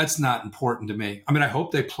that's not important to me. I mean, I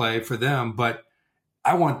hope they play for them, but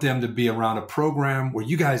I want them to be around a program where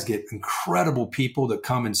you guys get incredible people that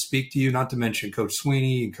come and speak to you, not to mention Coach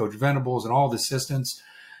Sweeney and Coach Venables and all the assistants.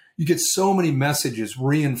 You get so many messages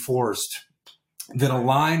reinforced that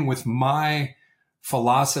align with my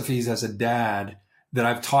philosophies as a dad that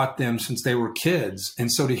I've taught them since they were kids. And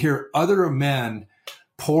so to hear other men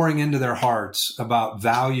pouring into their hearts about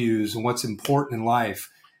values and what's important in life,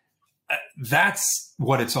 that's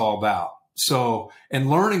what it's all about. So, and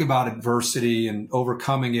learning about adversity and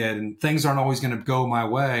overcoming it, and things aren't always going to go my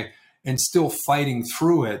way, and still fighting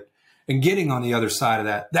through it and getting on the other side of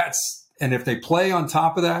that. And if they play on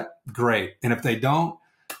top of that, great. And if they don't,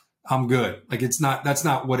 I'm good. Like that's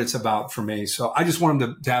not what it's about for me. So I just want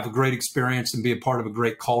them to have a great experience and be a part of a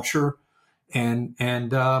great culture. And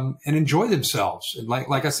enjoy themselves. And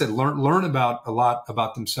like I said, learn about a lot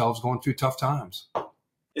about themselves going through tough times.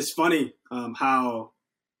 It's funny how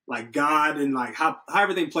like God and like how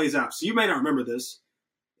everything plays out. So you may not remember this.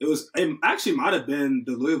 It actually might have been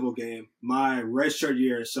the Louisville game, my redshirt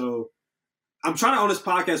year. So I'm trying to on this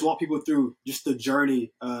podcast walk people through just the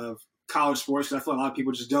journey of college sports, because I feel like a lot of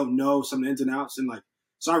people just don't know some of the ins and outs. And like,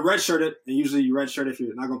 so I redshirted, and usually you redshirt if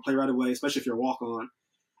you're not going to play right away, especially if you're a walk-on.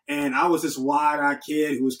 And I was this wide-eyed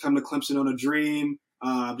kid who was coming to Clemson on a dream.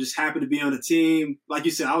 Just happy to be on the team. Like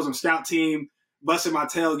you said, I was on scout team, busting my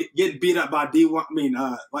tail, getting beat up by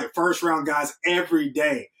D1. Like first-round guys every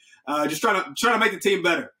day. Just trying to make the team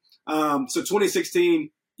better. So 2016,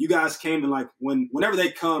 you guys came and like whenever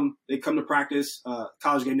they come to practice.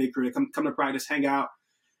 College game day crew, they come to practice, hang out.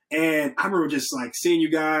 And I remember just like seeing you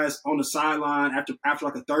guys on the sideline after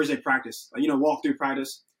like a Thursday practice, walk through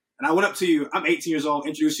practice. And I went up to you. I'm 18 years old.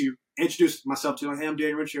 Introduced myself to you. Like, hey, I'm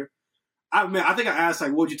Darien Richard. I think I asked,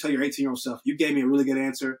 like, what would you tell your 18-year-old self? You gave me a really good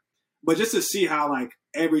answer. But just to see how, like,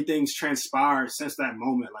 everything's transpired since that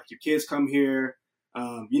moment. Like, your kids come here. You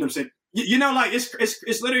know what I'm saying? Like,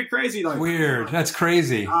 it's literally crazy. Like, weird. That's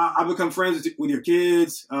crazy. I become friends with your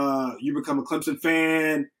kids. You become a Clemson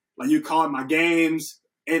fan. Like, you call my games.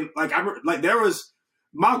 And, like, there was –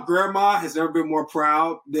 my grandma has never been more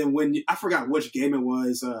proud than I forgot which game it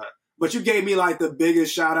was, but you gave me like the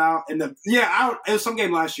biggest shout out. And it was some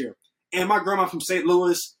game last year. And my grandma from St.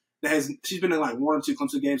 Louis she's been in like one or two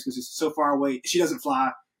Clemson games because it's so far away. She doesn't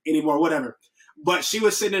fly anymore, whatever. But she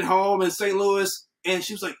was sitting at home in St. Louis, and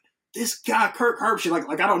she was like, "This guy Kirk Herbstreit,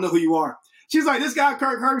 like I don't know who you are." She's like, "This guy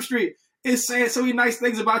Kirk Herbstreit is saying so many nice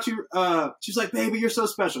things about you." She's like, "Baby, you're so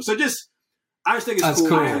special." So I just think it's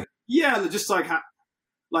cool. Yeah, just like how.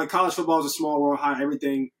 Like college football is a small world, how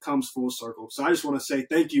everything comes full circle. So I just want to say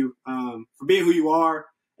thank you for being who you are.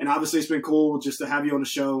 And obviously it's been cool just to have you on the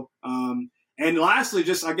show. And lastly,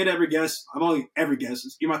 I get every guest. I'm only every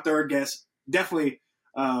guest. You're my third guest. Definitely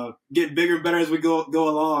getting bigger and better as we go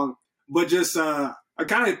along. But just I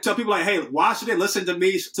kind of tell people like, hey, why should they listen to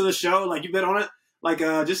me to the show? Like, you've been on it. Like,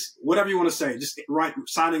 just whatever you want to say. Just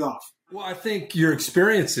signing off. Well, I think your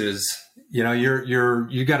experiences, you know,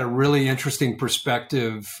 you got a really interesting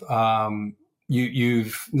perspective.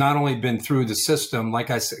 You've not only been through the system, like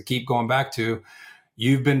I said, keep going back to,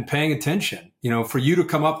 you've been paying attention. You know, for you to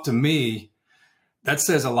come up to me, that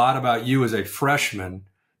says a lot about you as a freshman,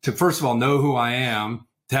 to first of all know who I am,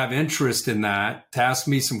 to have interest in that, to ask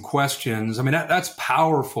me some questions. I mean, that's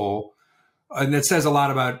powerful. And it says a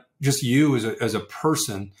lot about just you as a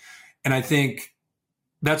person. And I think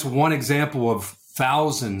that's one example of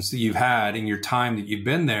thousands that you've had in your time that you've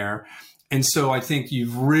been there. And so I think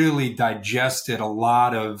you've really digested a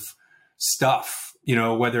lot of stuff, you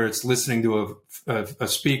know, whether it's listening to a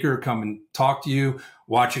speaker come and talk to you,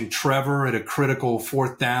 watching Trevor at a critical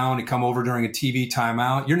fourth down and come over during a TV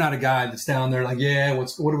timeout. You're not a guy that's down there like, yeah,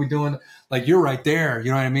 what are we doing? Like, you're right there.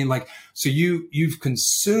 You know what I mean? Like, so you've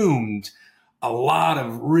consumed a lot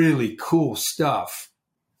of really cool stuff.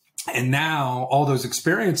 And now all those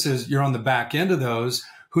experiences, you're on the back end of those.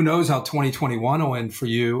 Who knows how 2021 will end for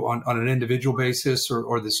you on an individual basis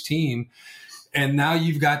or this team. And now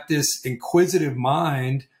you've got this inquisitive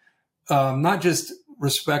mind, not just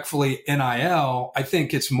respectfully NIL. I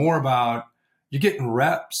think it's more about you're getting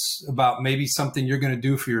reps about maybe something you're going to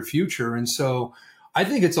do for your future. And so I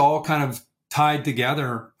think it's all kind of tied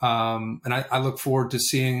together. And I look forward to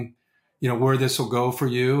seeing, you know, where this will go for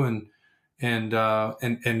you and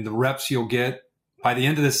the reps you'll get by the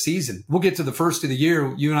end of this season. We'll get to the first of the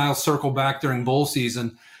year. You and I will circle back during bowl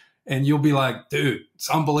season and you'll be like, dude, it's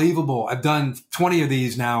unbelievable. I've done 20 of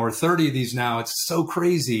these now or 30 of these now. It's so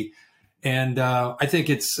crazy. And I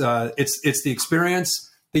think it's the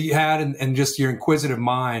experience that you had and just your inquisitive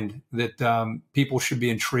mind that people should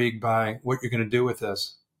be intrigued by what you're going to do with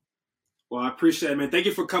this. Well, I appreciate it, man. Thank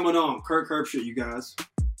you for coming on. Kirk Herbstreit, you guys.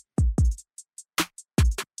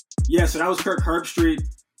 Yeah, so that was Kirk Herbstreit,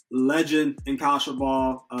 legend in college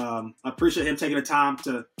football. I appreciate him taking the time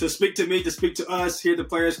to speak to me, to speak to us here at the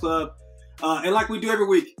Players Club. And like we do every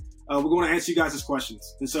week, we're going to answer you guys'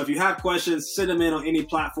 questions. And so if you have questions, send them in on any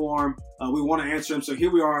platform. We want to answer them. So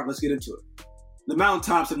here we are. Let's get into it. The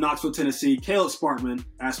mountaintops of Knoxville, Tennessee, Caleb Sparkman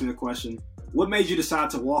asked me the question, what made you decide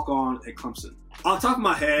to walk on at Clemson? On top of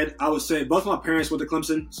my head, I would say both my parents went to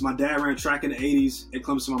Clemson. So my dad ran track in the 80s at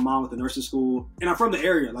Clemson. My mom went to nursing school. And I'm from the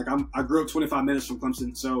area. Like I grew up 25 minutes from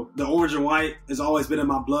Clemson. So the orange and white has always been in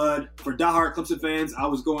my blood. For diehard Clemson fans, I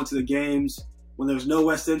was going to the games when there was no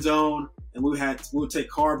West End Zone. And we would take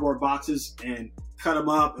cardboard boxes and cut them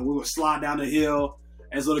up. And we would slide down the hill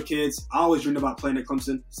as little kids. I always dreamed about playing at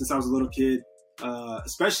Clemson since I was a little kid.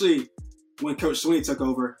 Especially when Coach Sweeney took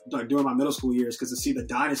over, like during my middle school years, because to see the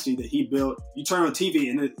dynasty that he built, you turn on TV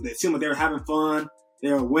and it seemed like they were having fun,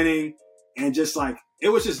 they were winning, and just like it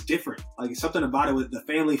was just different. Like something about it with the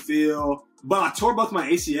family feel. But I tore both my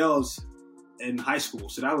ACLs in high school,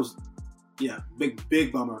 so that was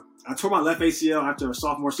big bummer. I tore my left ACL after a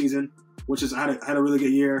sophomore season, which is I had a really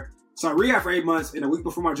good year. So I rehab for 8 months, and a week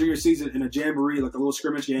before my junior season in a jamboree, like a little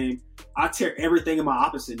scrimmage game, I tear everything in my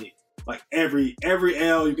opposite knee. Like every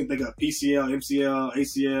L you can think of, PCL, MCL,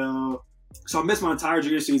 ACL. So I missed my entire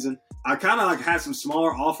junior season. I kind of like had some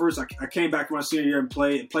smaller offers. I came back from my senior year and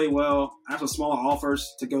played well. I had some smaller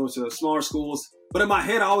offers to go to smaller schools. But in my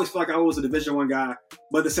head, I always felt like I was a Division I guy.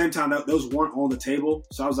 But at the same time, those weren't on the table.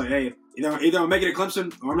 So I was like, hey, either I'm making it at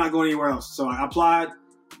Clemson or I'm not going anywhere else. So I applied.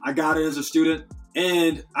 I got it as a student.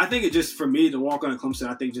 And I think it just, for me to walk on at Clemson,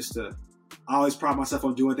 I think just to – I always pride myself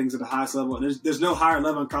on doing things at the highest level. And there's no higher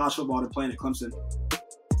level in college football than playing at Clemson.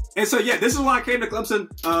 And so, this is why I came to Clemson,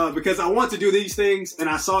 because I wanted to do these things, and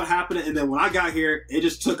I saw it happening. And then when I got here, it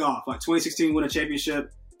just took off. Like 2016, we won a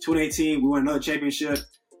championship. 2018, we won another championship.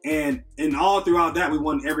 And all throughout that, we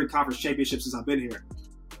won every conference championship since I've been here.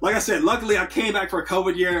 Like I said, luckily, I came back for a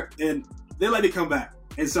COVID year, and they let me come back.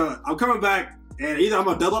 And so I'm coming back, and either I'm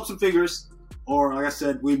going to double up some fingers, or like I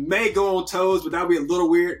said, we may go on toes, but that would be a little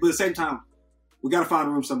weird. But at the same time, we got to find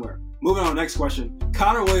a room somewhere. Moving on, next question.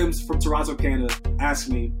 Connor Williams from Toronto, Canada asked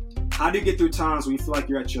me, how do you get through times when you feel like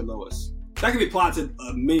you're at your lowest? That can be applied to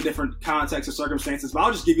many different contexts or circumstances, but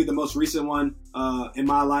I'll just give you the most recent one in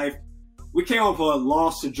my life. We came off a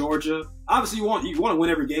loss to Georgia. Obviously, you want to win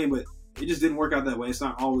every game, but it just didn't work out that way. It's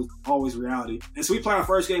not always reality. And so we play our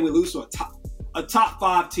first game, we lose to a top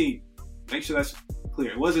 5 team. Make sure that's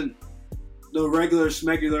clear. It wasn't the regular,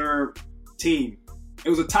 smegular team. It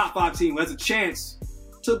was a top 5 team who has a chance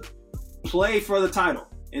to play for the title.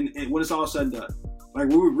 And when it's all said and done, like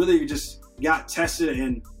we really just got tested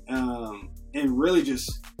and really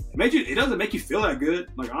just It doesn't make you feel that good.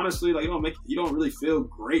 Like, honestly, like, you don't really feel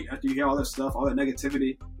great after you hear all that stuff, all that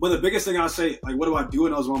negativity. But the biggest thing I say, like, what do I do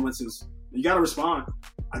in those moments is you got to respond.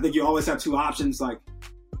 I think you always have two options, like,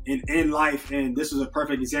 in life, and this is a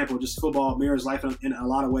perfect example. Just football mirrors life in a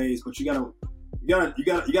lot of ways, but you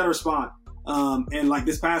gotta respond. And like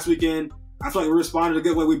this past weekend, I feel like we responded a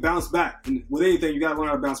good way. We bounced back, and with anything, you gotta learn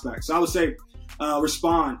how to bounce back. So I would say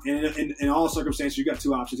respond. And in all circumstances, you got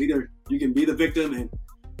two options. Either you can be the victim and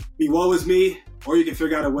be woe is me, or you can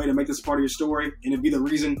figure out a way to make this part of your story and it be the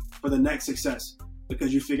reason for the next success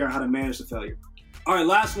because you figure out how to manage the failure. All right,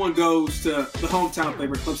 last one goes to the hometown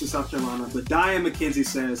favorite, Clemson, South Carolina. But Diane McKenzie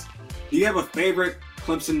says, do you have a favorite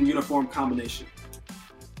Clemson uniform combination?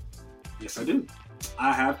 Yes, I do.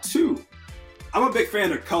 I have two. I'm a big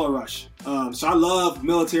fan of Color Rush. So I love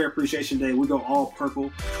Military Appreciation Day. We go all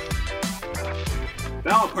purple.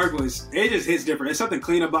 That all purple it just hits different. There's something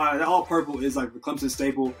clean about it. That all purple is like the Clemson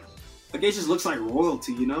staple. Like, it just looks like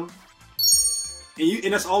royalty, you know?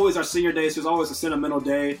 And that's always our senior day, so it's always a sentimental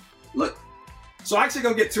day. Look. So I actually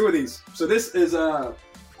go get two of these. So this is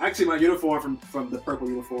actually my uniform from the purple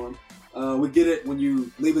uniform. We get it when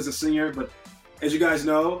you leave as a senior, but as you guys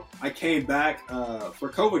know, I came back for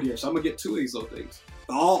COVID year, so I'm gonna get two of these little things.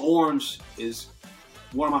 The all orange is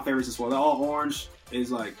one of my favorites as well. The all orange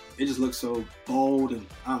is like, it just looks so bold and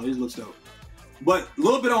I don't know, it just looks dope. But a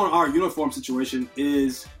little bit on our uniform situation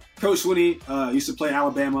is Coach Swinney used to play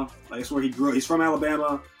Alabama. Like, that's where he grew up. He's from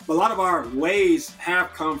Alabama. But a lot of our ways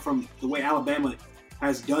have come from the way Alabama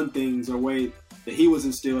has done things, or way that he was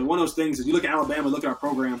instilled. And one of those things is, you look at Alabama, look at our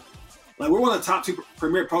program. Like, we're one of the top two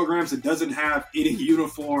premier programs that doesn't have any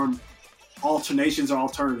uniform alternations or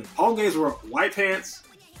alternative. Home games were white pants,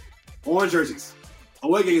 orange jerseys.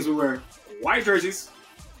 Away games we wear white jerseys,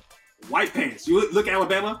 white pants. You look at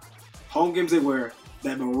Alabama, home games they wear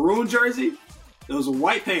that maroon jersey, those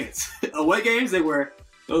white pants. Away games they wear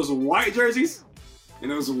those white jerseys and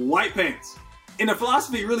those white pants. And the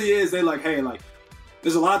philosophy really is, they like, hey, like,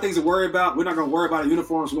 there's a lot of things to worry about. We're not going to worry about our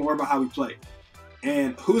uniforms. We're going to worry about how we play.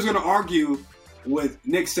 And who's going to argue with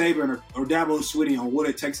Nick Saban or Dabo Swinney on what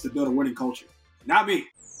it takes to build a winning culture? Not me.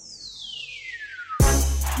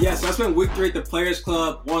 Yeah, so that's been week 3 at the Players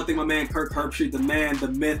Club. Want to thank my man Kirk Herbstreit, the man, the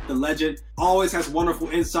myth, the legend. Always has wonderful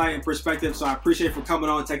insight and perspective, so I appreciate it for coming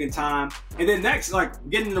on and taking time. And then next, like,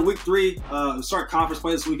 getting into week 3, start conference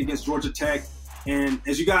play this week against Georgia Tech. And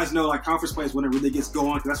as you guys know, like, conference play is when it really gets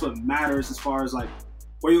going, because that's what matters as far as, like,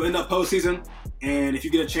 where you end up postseason, and if you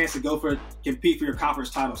get a chance to compete for your conference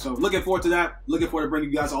title. So looking forward to that. Looking forward to bringing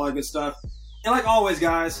you guys all that good stuff. And like always,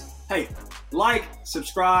 guys, hey, like,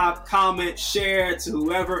 subscribe, comment, share to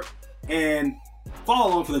whoever, and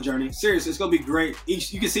follow along for the journey. Seriously, it's gonna be great.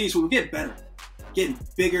 You can see we're getting better, getting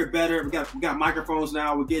bigger, better. We got microphones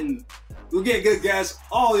now. We're getting good guests,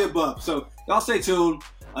 all the above. So y'all stay tuned.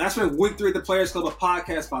 That's been week 3 at the Players Club, a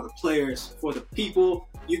podcast by the players for the people.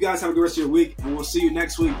 You guys have a good rest of your week, and we'll see you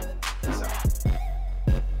next week. Peace out.